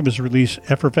title track of his release,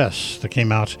 Effervesce, that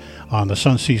came out on the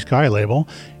Sun Sea Sky label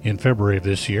in February of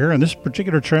this year. And this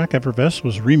particular track, Effervesce,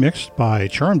 was remixed by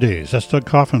Charm Days. That's Doug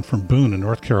Coffin from Boone in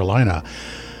North Carolina.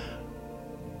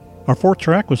 Our fourth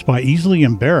track was by Easily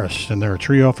Embarrassed, and they're a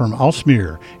trio from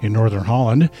Aalsmeer in northern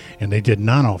Holland, and they did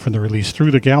Nano from the release Through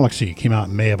the Galaxy, came out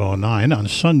in May of 2009 on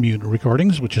Sunmute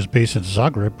Recordings, which is based in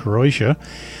Zagreb, Croatia.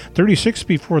 36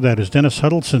 before that is Dennis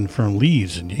Huddleston from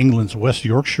Leeds in England's West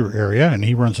Yorkshire area, and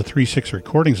he runs a 3-6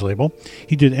 Recordings label.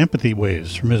 He did Empathy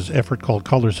Waves from his effort called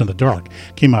Colors in the Dark,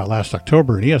 came out last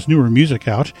October, and he has newer music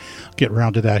out. I'll get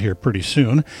around to that here pretty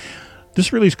soon.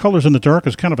 This release, Colors in the Dark,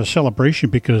 is kind of a celebration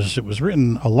because it was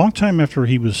written a long time after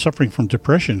he was suffering from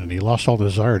depression and he lost all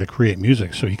desire to create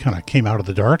music, so he kind of came out of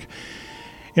the dark.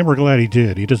 And we're glad he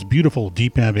did. He does beautiful,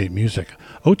 deep ambient music.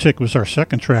 Otik was our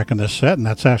second track in this set, and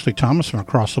that's Ashley Thomas from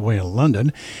across the way in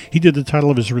London. He did the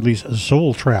title of his release,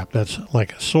 Soul Trap. That's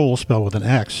like soul spelled with an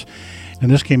X. And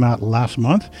this came out last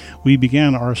month. We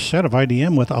began our set of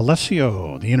IDM with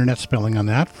Alessio, the internet spelling on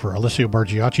that, for Alessio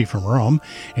Bargiacci from Rome.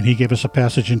 And he gave us a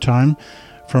passage in time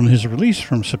from his release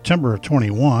from September of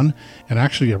 21, and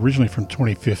actually originally from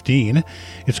 2015.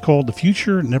 It's called The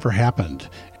Future Never Happened.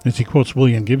 As he quotes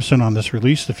William Gibson on this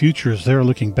release, the future is there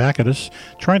looking back at us,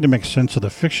 trying to make sense of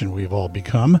the fiction we've all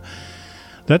become.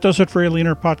 That does it for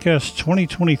Alienator Podcast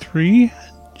 2023,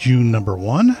 June number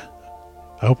 1.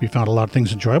 I hope you found a lot of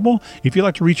things enjoyable. If you'd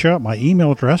like to reach out, my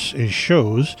email address is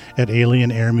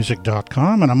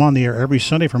shows@alienairmusic.com, and I'm on the air every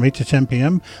Sunday from 8 to 10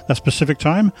 p.m. That's Pacific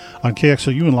time on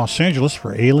KXLU in Los Angeles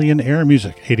for Alien Air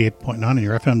Music, 88.9 on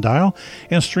your FM dial,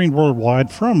 and streamed worldwide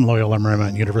from Loyola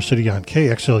Marymount University on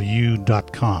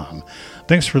KXLU.com.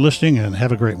 Thanks for listening, and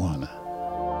have a great one.